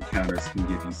random encounters can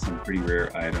give you some pretty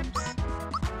rare items.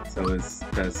 So it's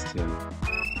best to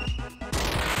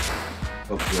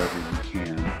help whoever you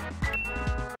can.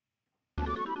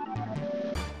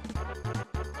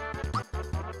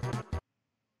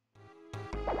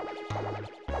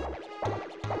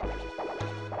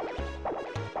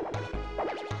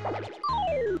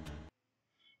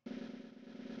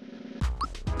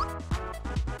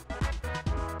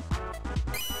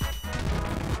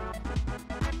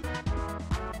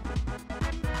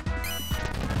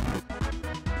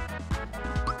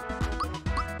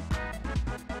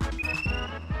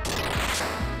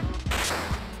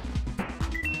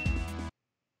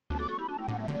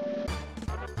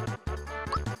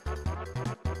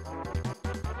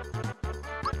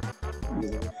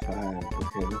 Level 5.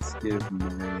 Okay, let's give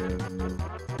Mario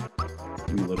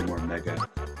a little more mega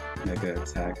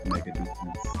attack, mega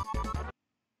defense.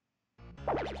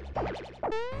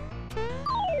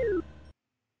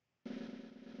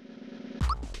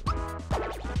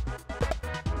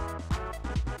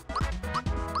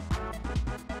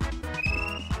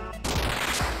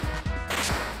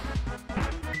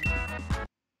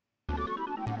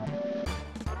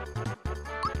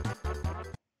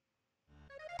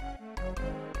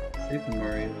 Save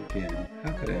Mario again.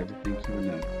 How could I ever think you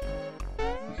enough?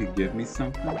 You could give me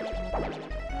something?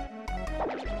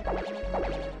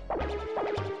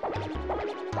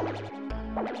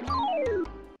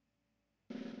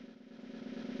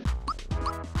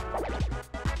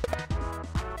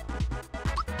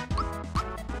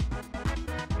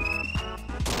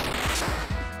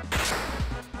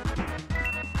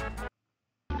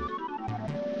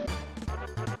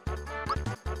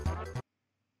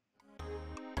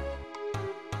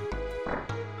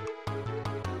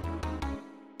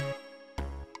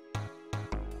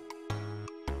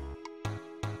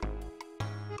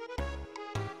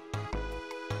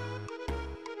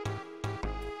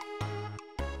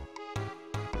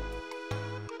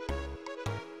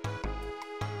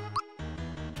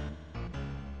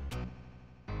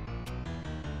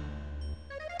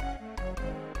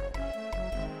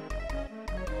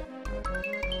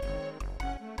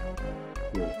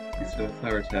 Cool. Next to the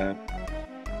flower tab.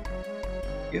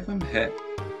 Give him heck.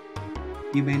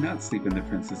 He may not sleep in the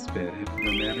princess bed, if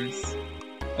no matters.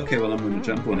 Okay, well I'm gonna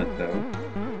jump on it though.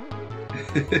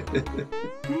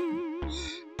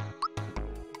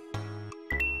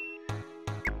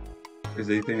 If there's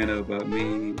anything I know about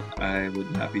me, I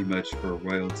would not be much for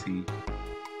royalty.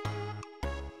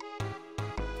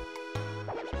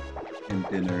 And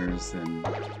dinners and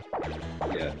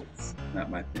yeah, it's not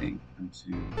my thing. I'm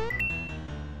too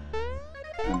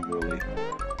unruly.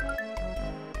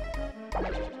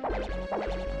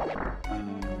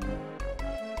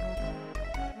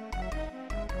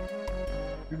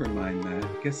 Never mind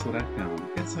that. Guess what I found?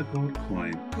 It's a gold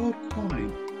coin. Gold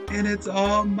coin! And it's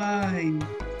all mine!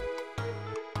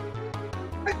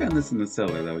 I found this in the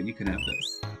cellar though. You can have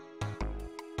this.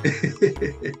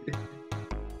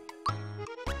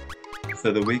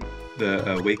 So the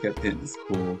wake up hint is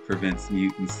cool. Prevents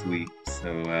mutant sleep. So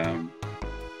I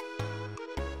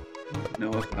don't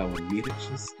know if I will need it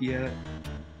just yet.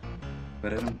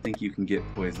 But I don't think you can get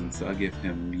poisoned, so I'll give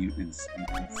him mutant sleep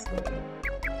instead.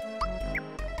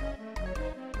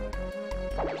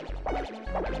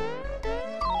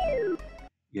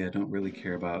 Yeah, I don't really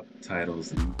care about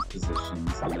titles and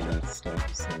positions, none of that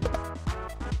stuff, so...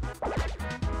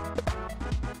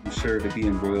 I'm sure to be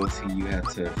in royalty you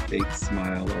have to fake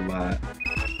smile a lot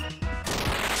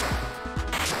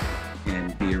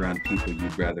and be around people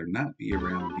you'd rather not be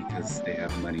around because they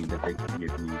have money that they can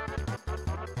give you.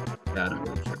 I don't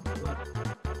really care about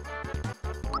that.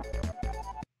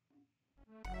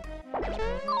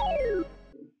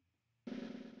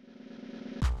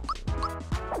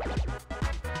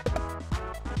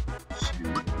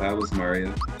 Shoot, if I was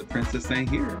Mario, the princess ain't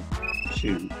here.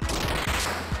 Shoot.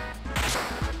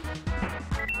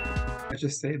 I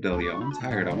just saved all y'all. I'm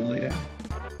tired. I want to lay down.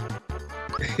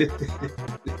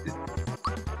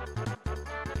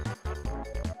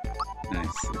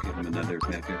 Nice. I'll give him another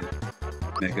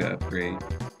mega upgrade.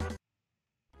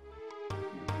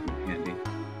 Handy.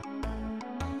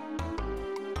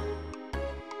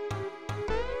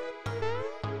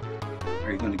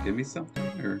 Are you going to give me something,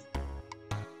 or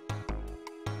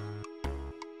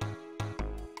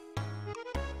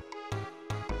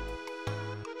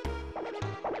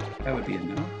that would be a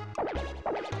no?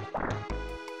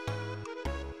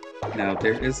 Now,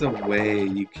 there is a way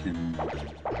you can...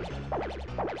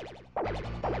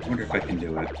 I wonder if I can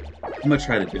do it. I'm gonna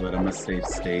try to do it. I'm gonna save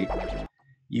state.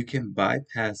 You can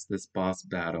bypass this boss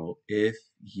battle if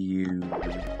you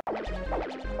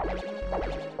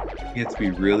have to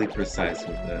be really precise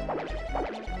with it.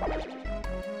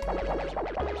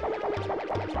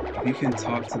 If you can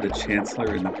talk to the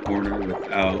Chancellor in the corner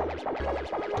without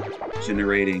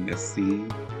generating a scene,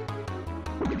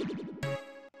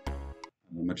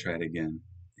 I'm gonna try it again.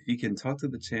 If you can talk to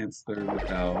the Chancellor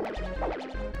without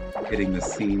getting the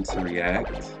scene to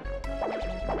react,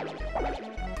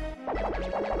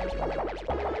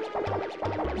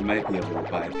 you might be able to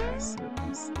bypass it.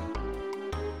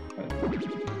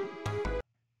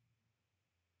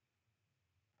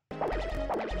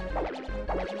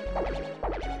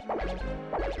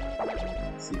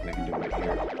 Let's see if I can do it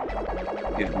here.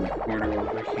 Get in the corner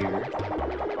over here.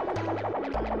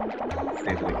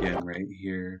 Save it again right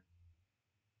here.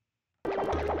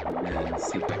 And then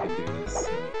see if I can do this.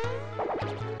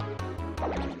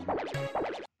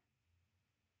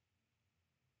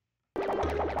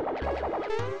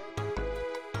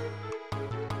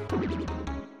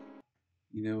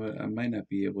 You know what? I might not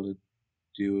be able to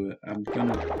do it.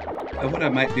 What I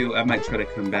might do, I might try to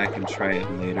come back and try it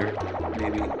later,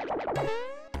 maybe.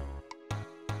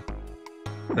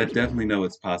 But I definitely know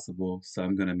it's possible, so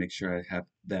I'm gonna make sure I have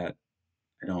that.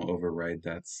 I don't override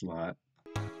that slot.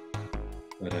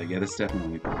 But yeah, that's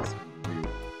definitely possible.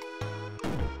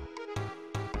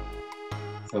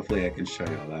 So hopefully I can show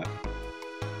you all that.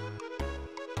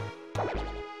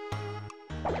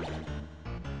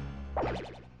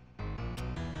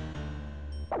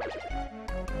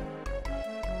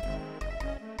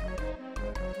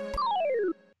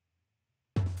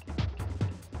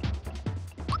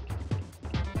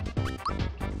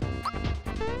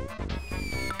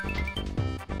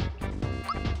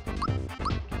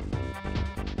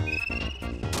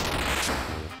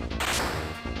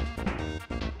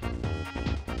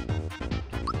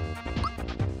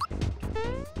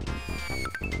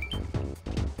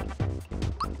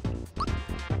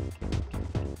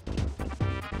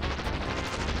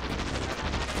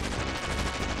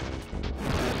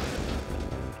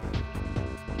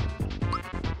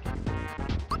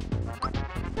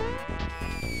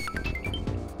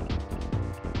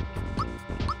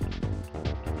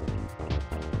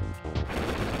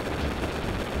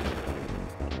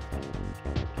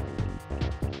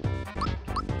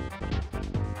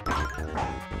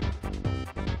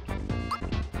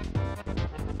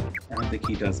 I don't think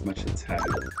he does much attack.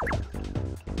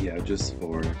 Yeah, just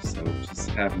 4, so just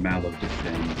have Mallow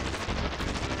defend.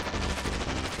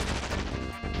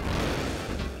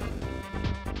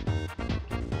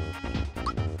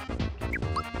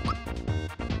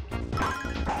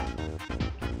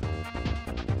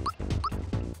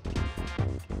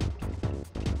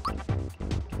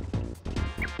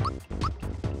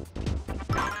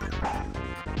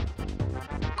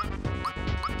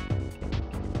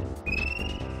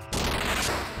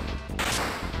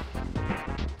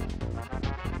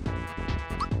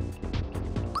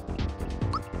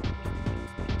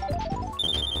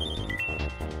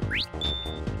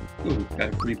 Ooh, got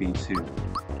a freebie too.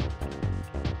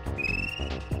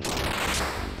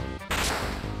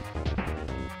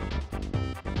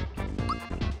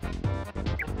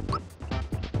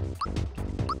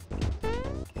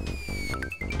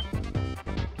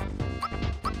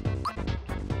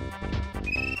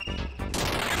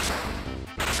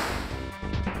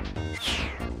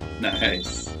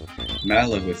 Nice.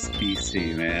 Mallow is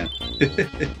PC, man. I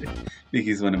think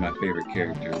he's one of my favorite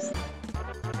characters.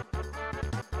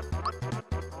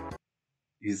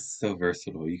 He's so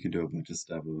versatile. You can do a bunch of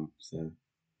stuff with him. So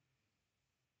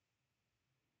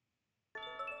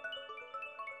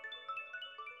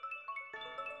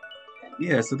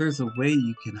yeah, so there's a way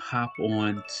you can hop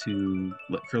on to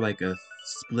for like a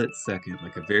split second,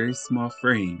 like a very small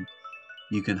frame.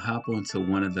 You can hop onto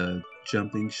one of the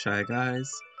jumping Shy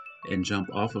Guys and jump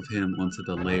off of him onto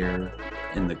the layer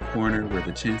in the corner where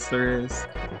the Chancellor is.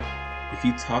 If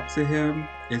you talk to him,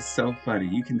 it's so funny.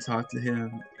 You can talk to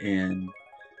him and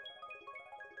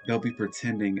they'll be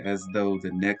pretending as though the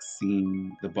next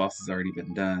scene, the boss has already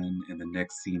been done and the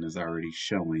next scene is already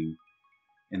showing.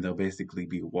 And they'll basically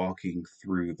be walking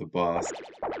through the boss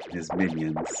and his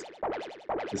minions.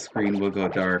 The screen will go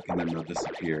dark and then they'll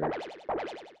disappear.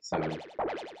 So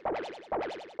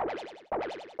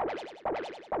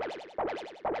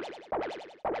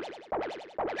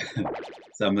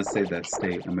So I'm gonna save that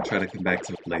state. I'm gonna try to come back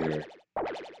to it later.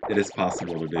 It is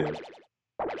possible to do.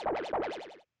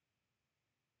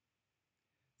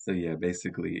 So yeah,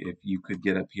 basically, if you could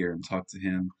get up here and talk to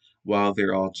him while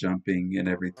they're all jumping and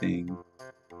everything,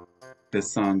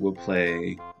 this song will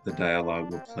play, the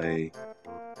dialogue will play,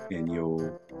 and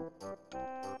you'll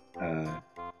uh,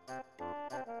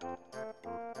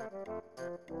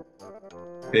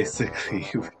 basically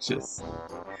you would just,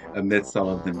 amidst all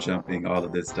of them jumping, all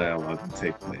of this dialogue will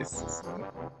take place.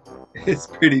 So it's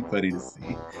pretty funny to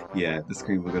see. Yeah, the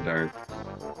screen will go dark,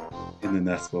 and then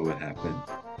that's what would happen.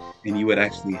 And you would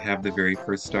actually have the very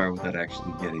first star without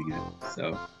actually getting it.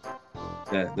 So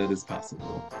that is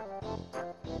possible.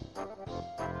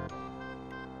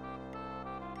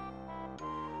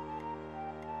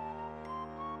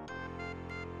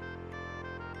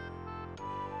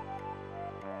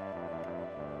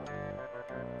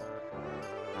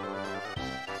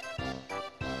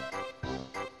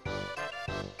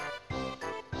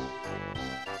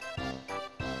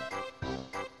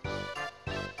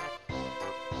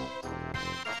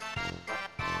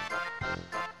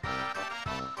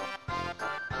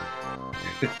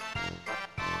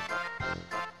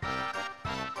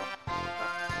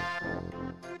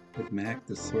 Could Mac,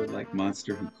 the sword-like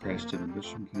monster who crashed in the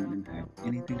Mushroom Kingdom, have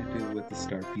anything to do with the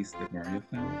star piece that Mario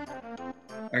found?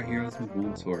 Our heroes move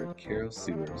on toward Carol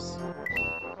Sewers.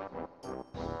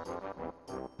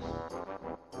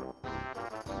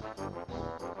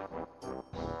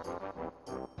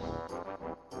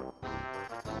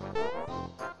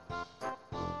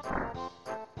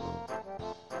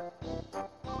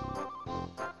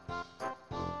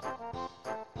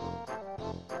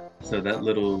 So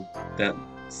that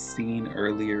scene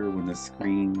earlier when the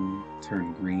screen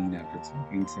turned green after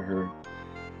talking to her,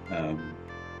 um,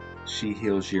 she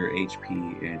heals your HP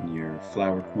and your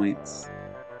flower points.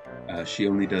 She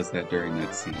only does that during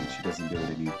that scene. She doesn't do it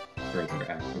any further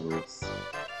afterwards.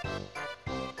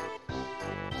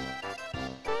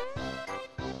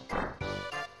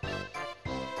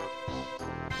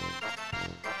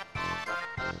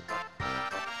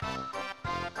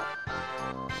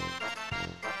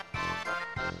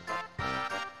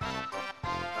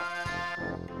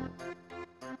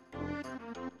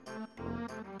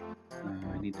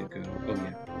 I need to go. Oh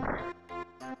yeah.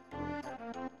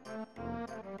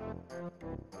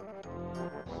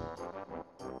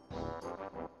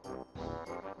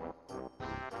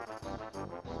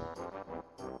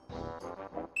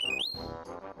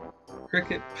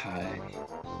 Cricket pie.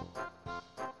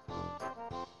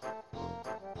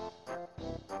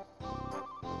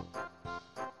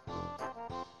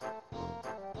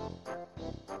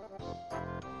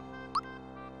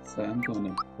 So I'm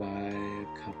gonna buy a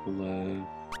couple of,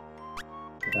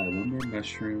 buy one more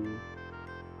mushroom.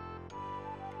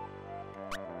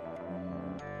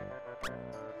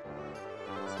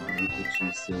 Some maple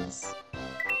juices.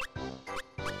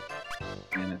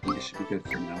 And I think it should be good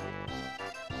for now.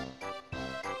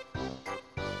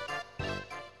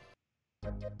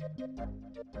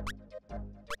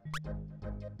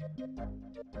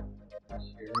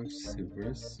 Hero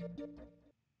Sewers.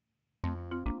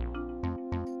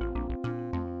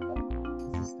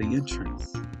 This is the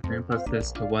entrance. Grandpa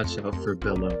says to watch out for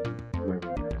Billow, whoever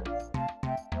that is.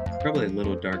 It's probably a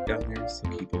little dark down there, so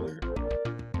keep alert.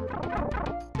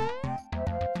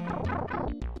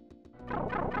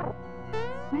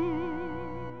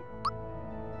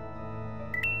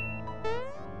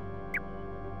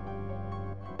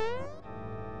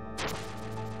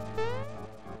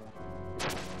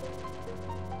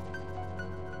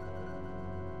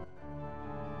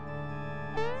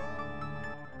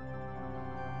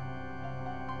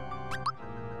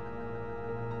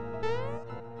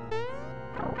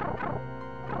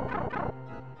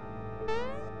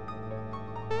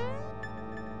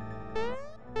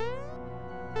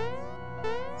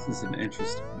 This is an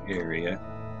interesting area.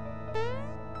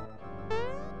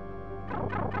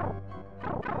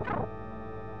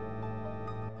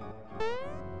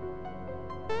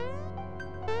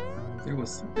 There was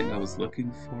something I was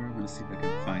looking for. I'm gonna see if I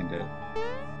can find it.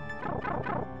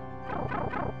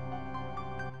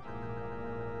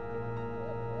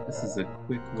 This is a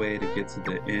quick way to get to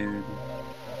the end.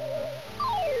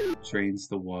 Drains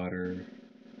the water.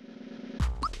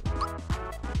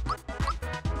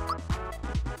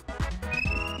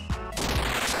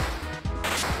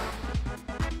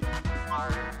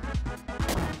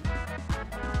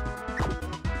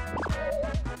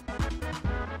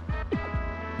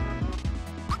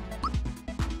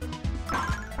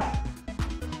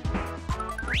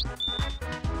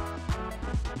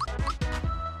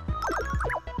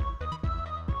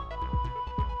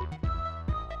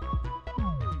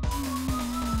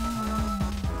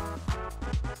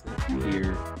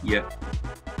 Yep.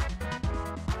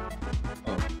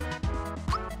 Oh.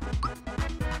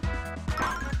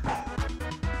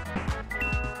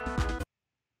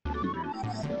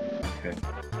 Yes, okay.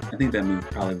 I think that move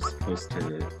probably was supposed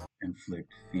to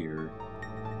inflict fear.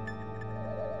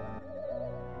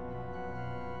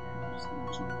 I'm just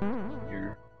gonna jump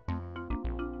here.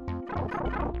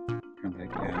 Come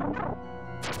back down.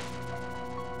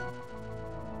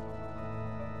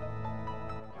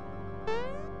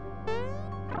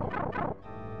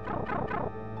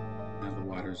 Now the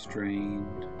water's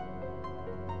drained.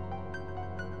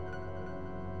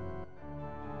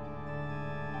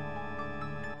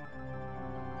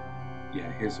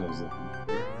 Yeah, here's what I was looking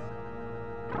for.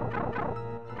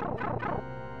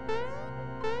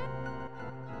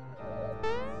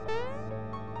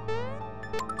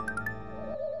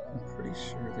 I'm pretty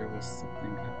sure there was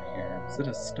something up here. Is it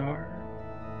a star?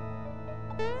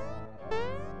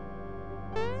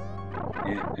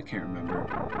 Yeah, I can't remember.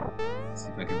 Let's see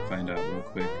if I can find out real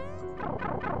quick.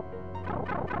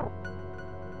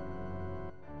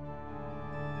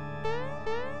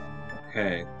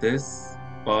 Okay, this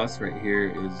boss right here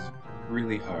is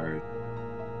really hard.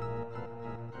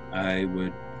 I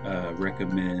would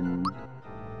recommend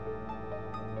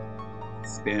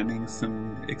spamming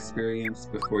some experience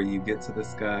before you get to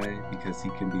this guy because he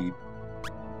can be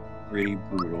pretty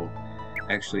brutal.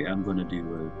 Actually, I'm going to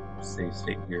do a save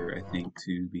state here, I think,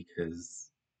 too, because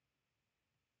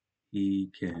he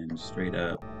can straight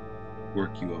up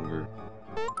work you over.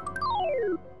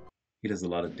 He does a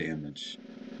lot of damage.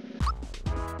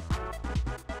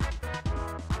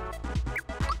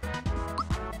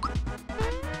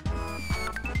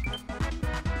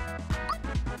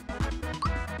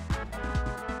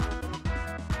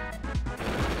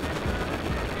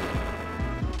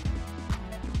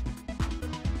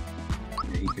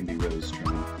 Yeah, he can be really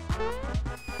strong.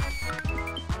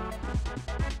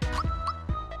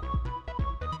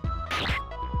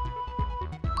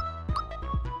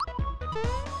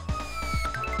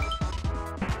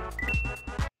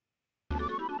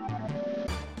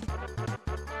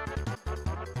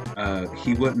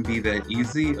 He wouldn't be that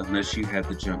easy unless you had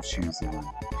the jump shoes on.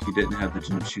 If you didn't have the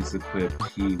jump shoes equipped,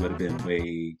 he would have been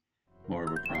way more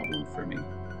of a problem for me.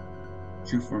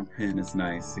 True Form Pin is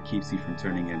nice. It keeps you from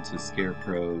turning into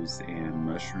scarecrows and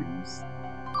mushrooms.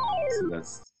 So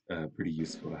that's pretty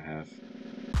useful to have.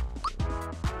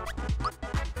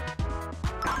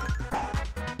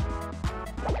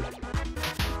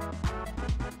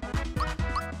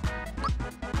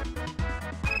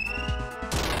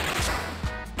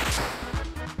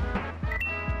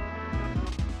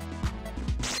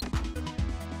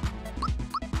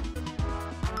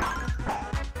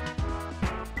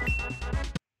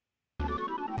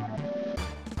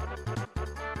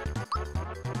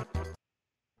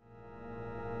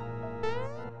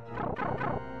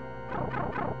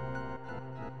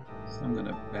 So I'm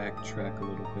gonna backtrack a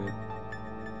little bit.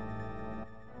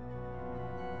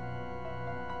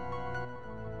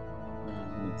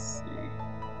 Let's see.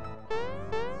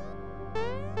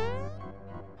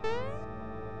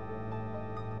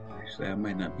 Actually, I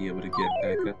might not be able to get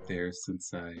back up there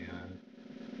since I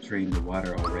drained the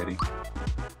water already.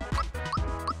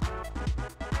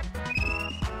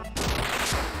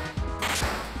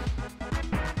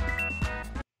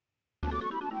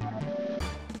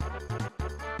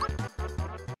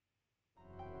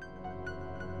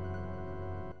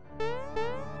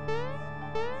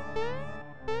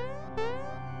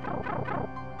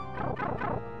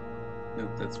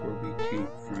 Nope, that's where we came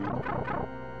from.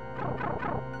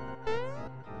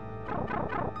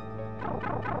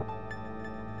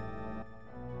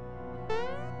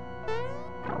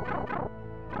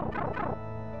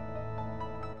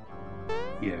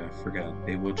 Yeah, I forgot.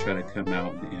 They will try to come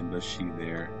out and ambush you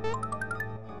there.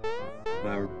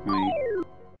 Flower Point.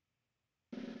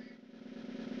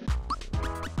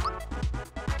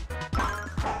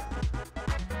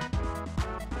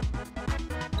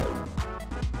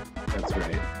 That's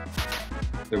right.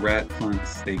 The rat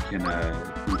plunks, they can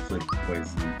inflict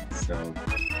poison, so...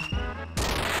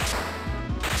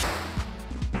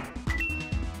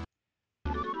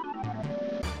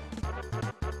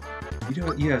 You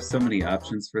know, you have so many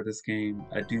options for this game.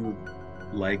 I do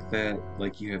like that.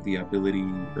 Like you have the ability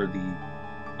or the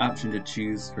option to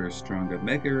choose for stronger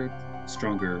mega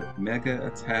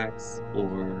attacks,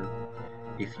 or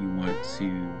if you want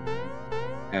to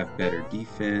have better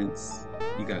defense.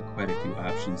 You got quite a few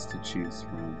options to choose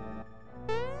from.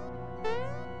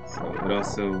 So it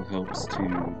also helps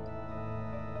to,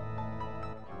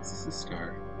 this is a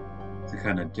star, to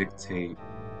kind of dictate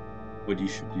what you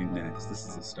should do next. This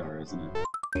is a star, isn't it?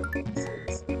 What's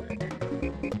this?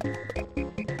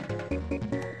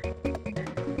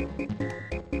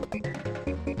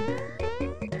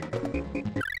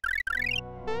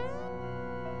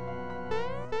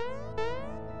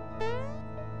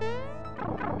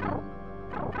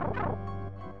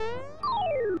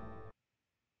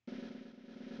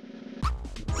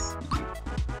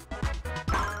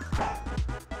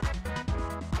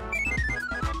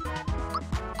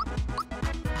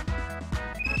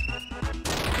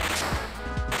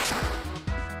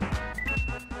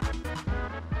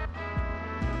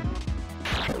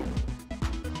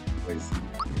 Poison.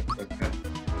 Okay.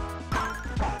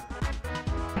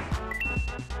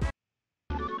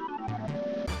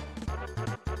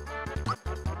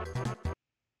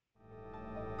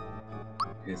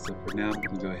 Okay, so for now, I'm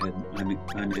going to go ahead and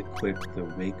unequip the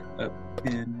Wake Up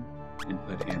pin and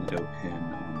put Antidote pin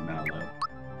on Mallow,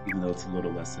 even though it's a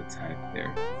little less attack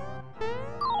there.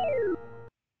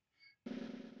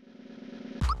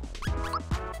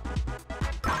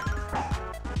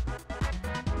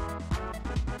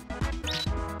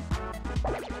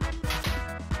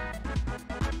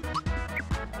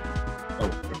 Oh, I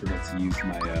forgot to use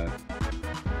my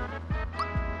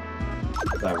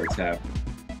Flower Tap.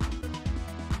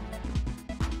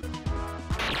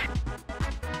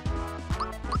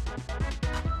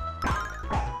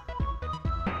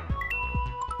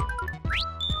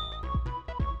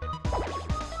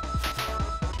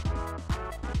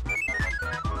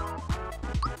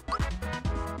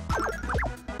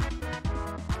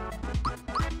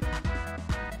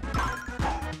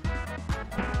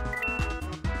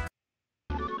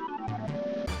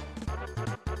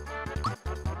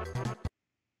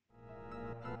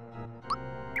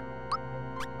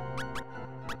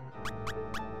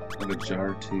 Of a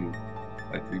jar too,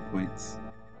 by 3 points.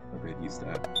 I'll go ahead and use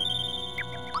that.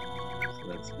 So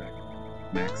that's back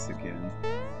max again.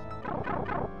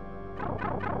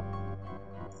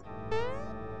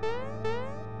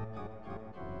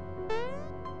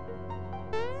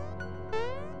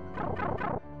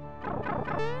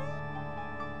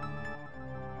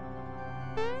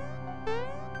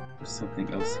 There's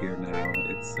something else here now.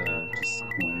 It's just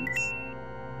coins.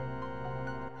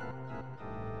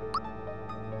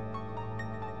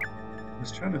 I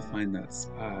was trying to find that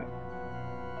spot.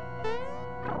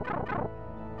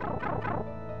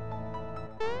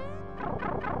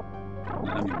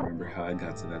 I don't even remember how I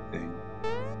got to that thing.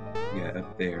 Yeah,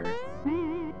 up there.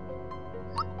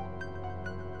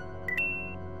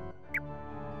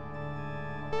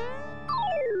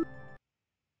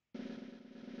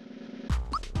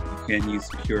 You can use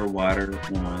pure water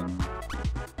on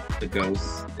the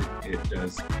ghosts. It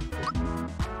does.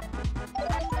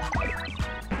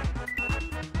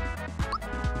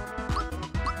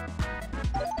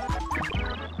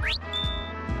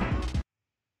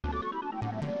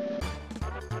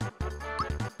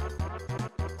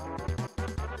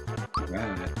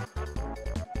 Right.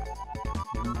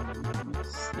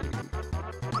 Let's see.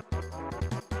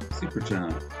 Super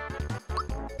jump.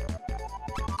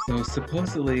 So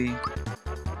supposedly,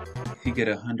 if you get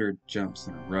 100 jumps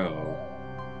in a row,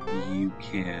 you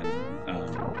can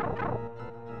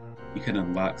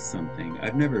unlock something.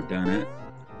 I've never done it.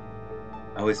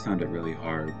 I always found it really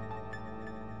hard.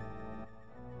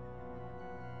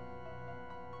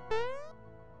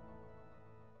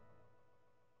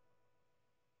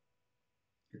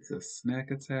 It's a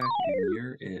snack attack, and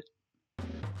you're it.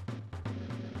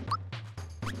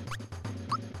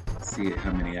 Let's see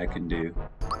how many I can do.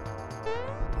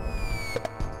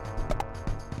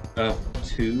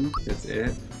 2? That's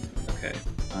it? Okay.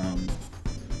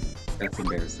 That's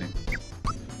embarrassing.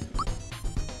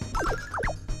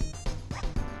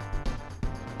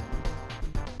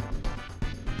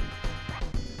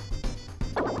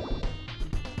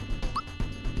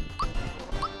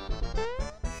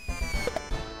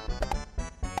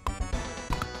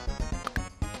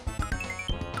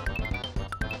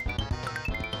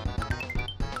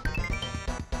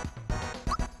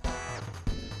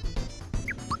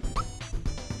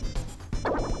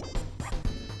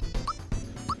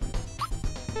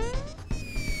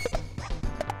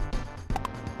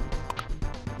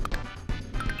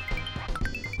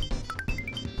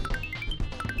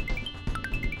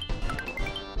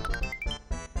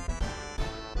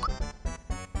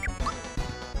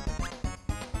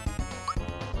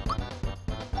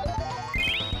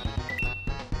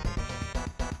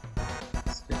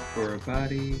 For a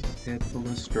body, head full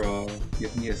of straw,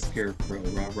 give me a scarecrow,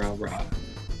 rah rah rah.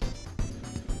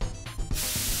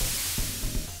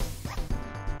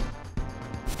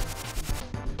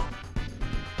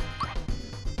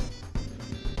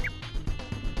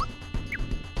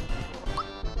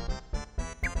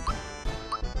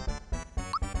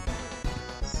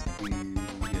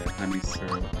 honey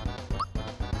syrup.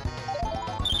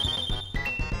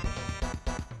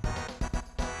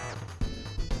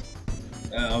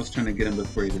 I was trying to get him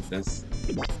before he did this.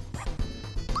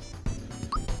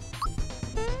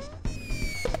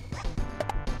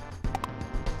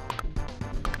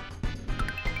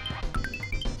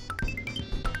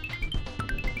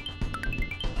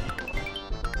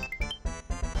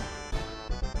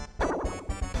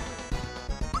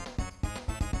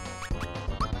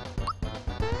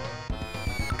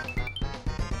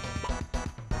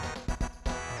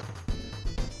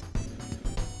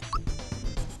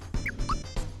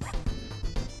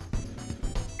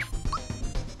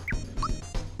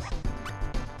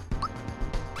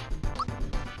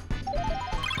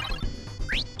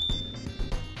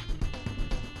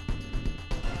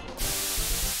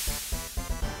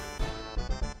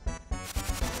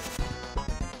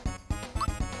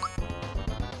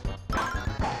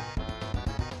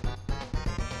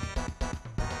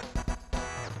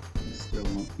 Still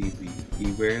won't beat me.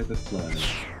 Beware the flood.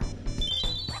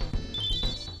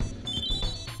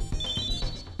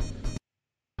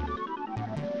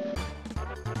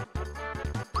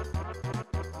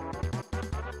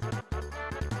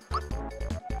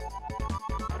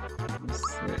 Number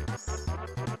 6.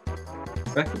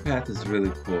 Psychopath is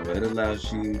really cool. It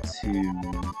allows you to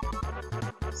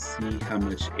see how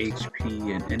much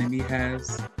HP an enemy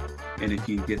has, and if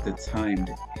you get the timed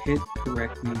hit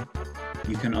correctly,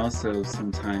 you can also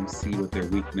sometimes see what their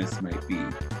weakness might be.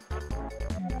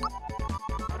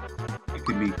 It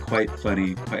can be quite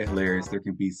funny, quite hilarious. There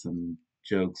can be some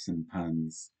jokes and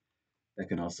puns that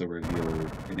can also reveal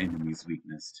an enemy's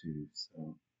weakness too.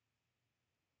 So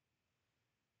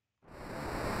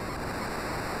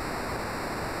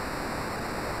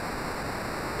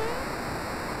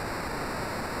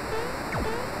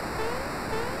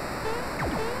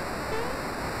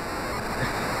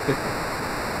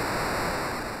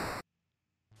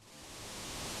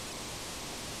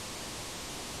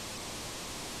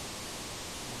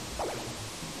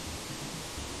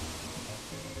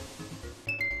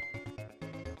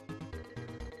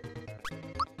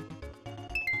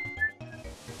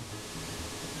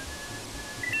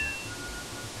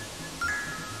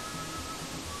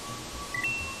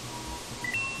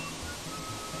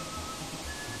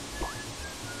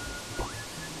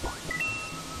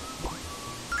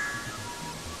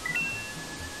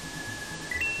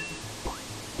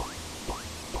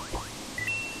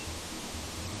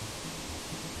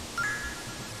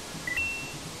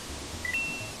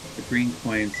the green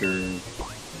coins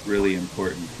are really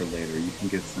important for later. You can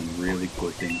get some really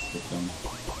cool things with them.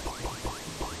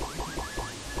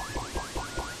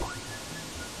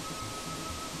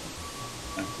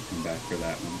 I have to come back for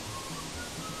that one.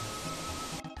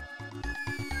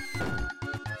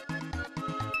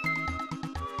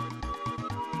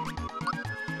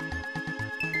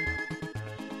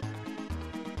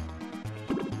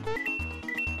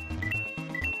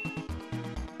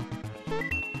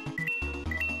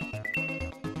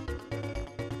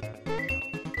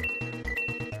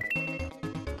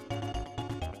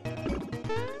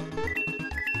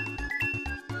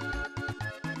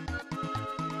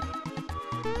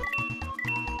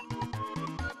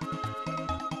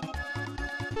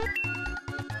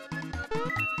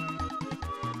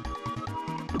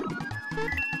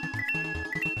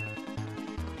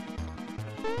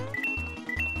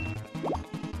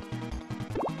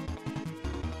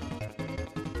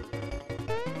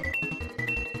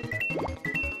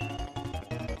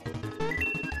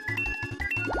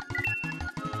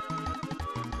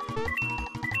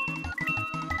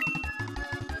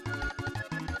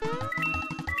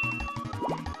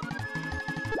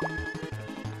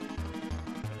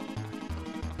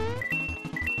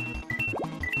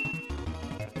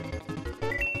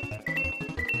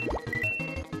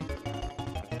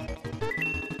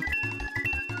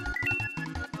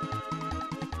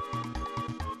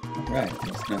 Alright,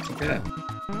 that's not too bad.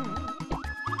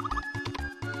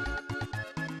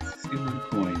 61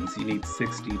 coins. You need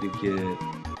 60 to get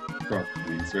frog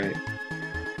coins, right?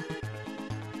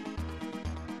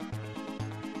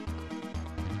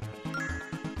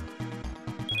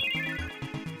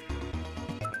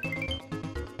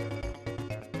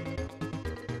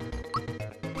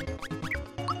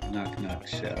 Knock Knock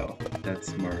Shell.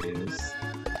 That's Mario's.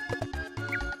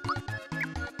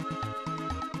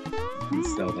 You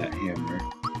can sell that hammer.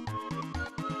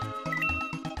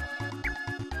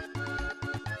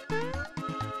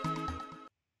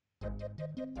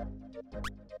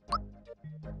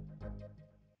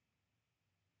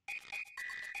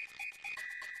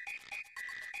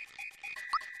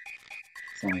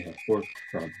 It's only have 4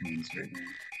 frog coins right now.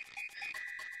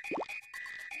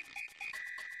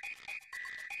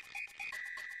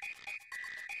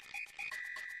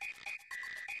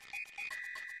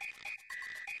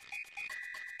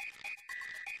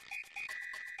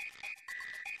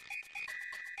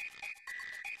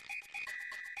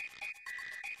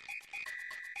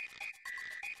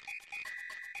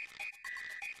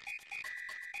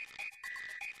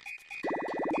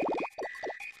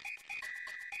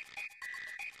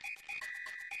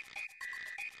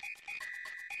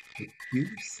 You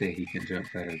say he can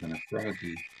jump better than a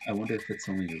froggy. I wonder if it's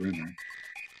only a rumor.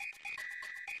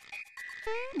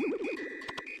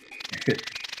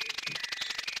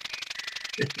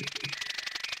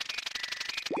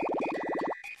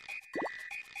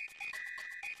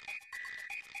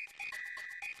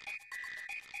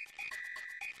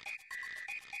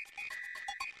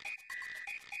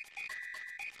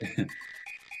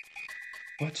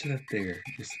 Watch it up there.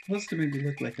 You're supposed to make me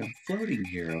look like I'm floating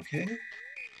here, okay?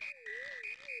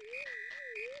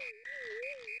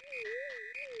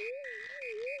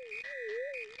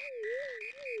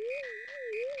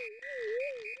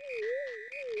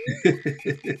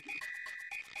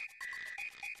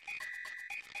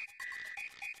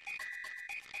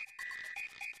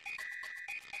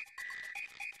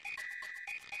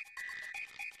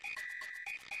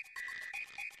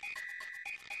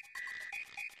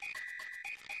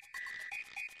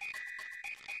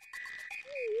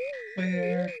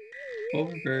 Where?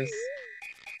 Oververse.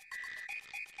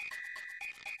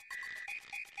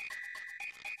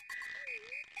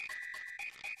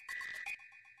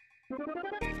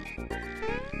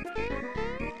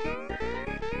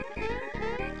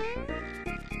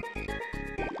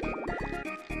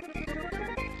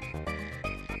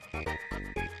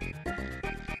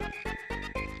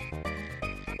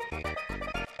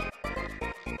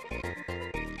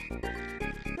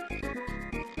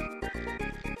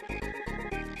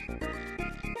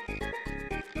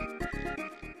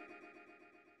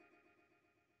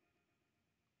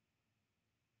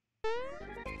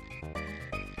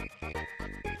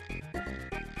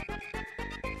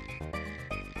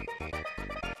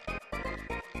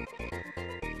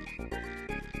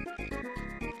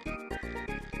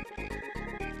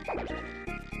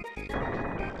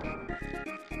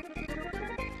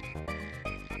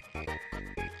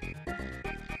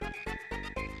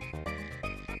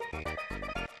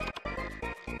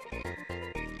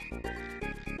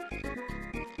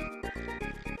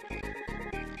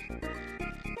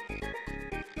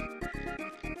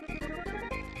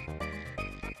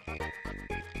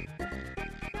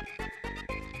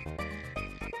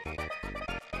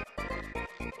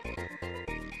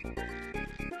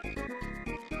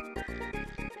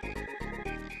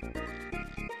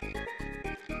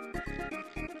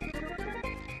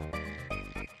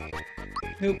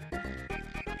 Nope.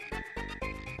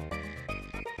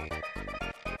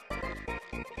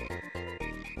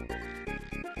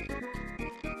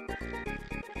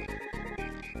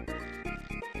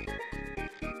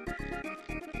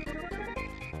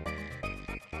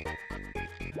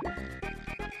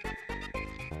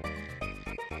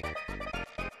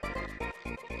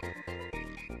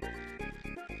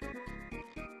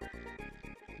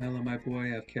 Hello, my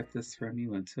boy, I've kept this from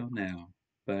you until now,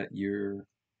 but you're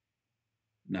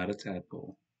not a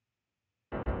tadpole.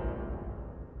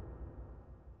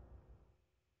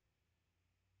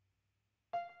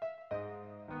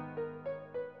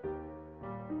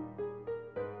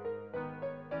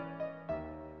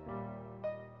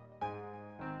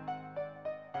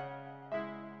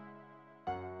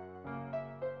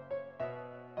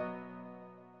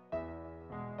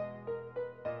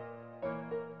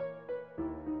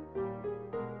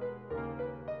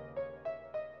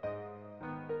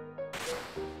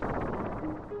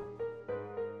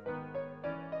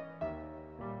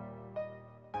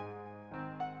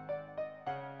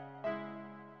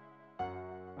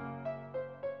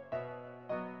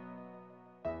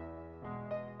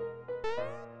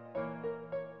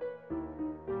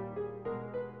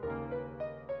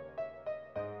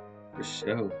 For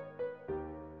sure.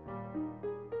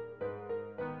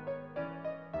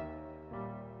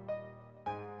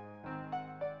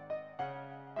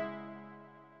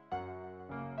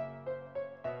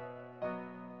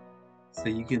 So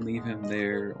you can leave him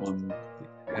there on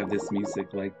have this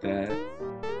music like that,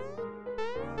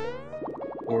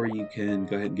 or you can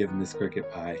go ahead and give him this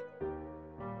cricket pie.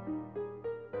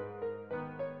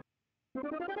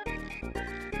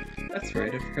 That's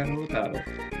right, I forgot all about it.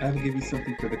 I will give you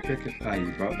something for the cricket pie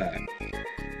you brought back.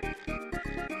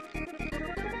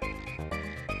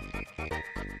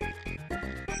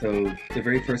 So the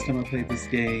very first time I played this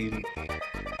game,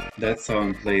 that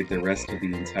song played the rest of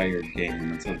the entire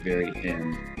game until the very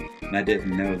end. And I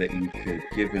didn't know that you could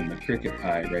give him the cricket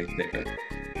pie right there.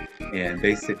 And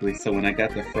basically, so when I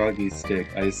got the froggy stick,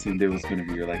 I assumed it was going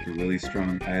to be like a really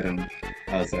strong item.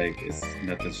 I was like, it's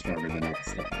nothing stronger than all the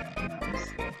stuff I have now.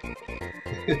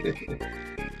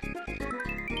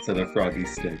 So, so the froggy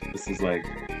stick. This is like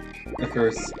the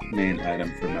first main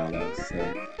item for Mallow.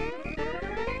 So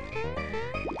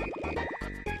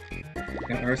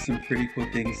there are some pretty cool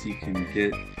things you can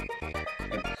get.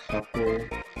 A couple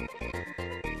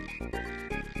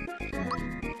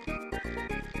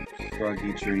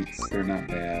froggy drinks, they're not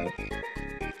bad.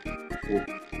 Well,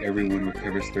 everyone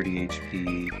recovers 30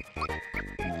 HP.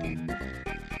 Um,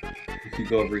 if you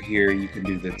go over here, you can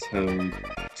do the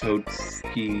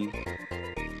Toadski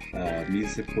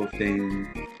musical thing.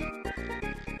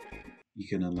 You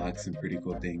can unlock some pretty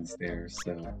cool things there.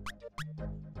 So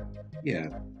yeah,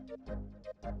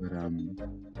 but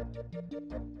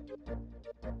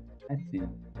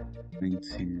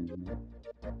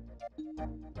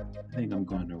I think I'm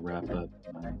going to wrap up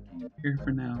my game here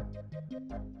for now.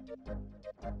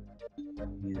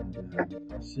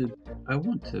 And I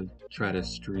want to try to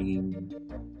stream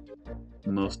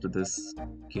most of this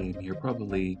game here,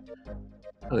 probably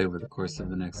over the course of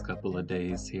the next couple of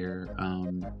days here.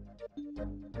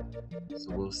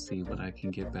 So we'll see what I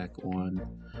can get back on.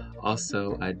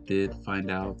 Also, I did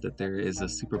find out that there is a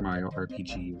Super Mario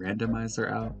RPG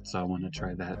randomizer out, so I want to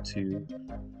try that too.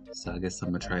 So I guess I'm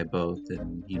gonna try both,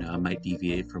 and I might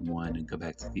deviate from one and go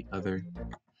back to the other.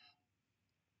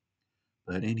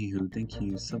 But anywho, thank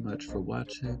you so much for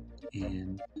watching,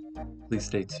 and please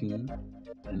stay tuned,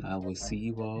 and I will see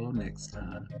you all next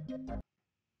time.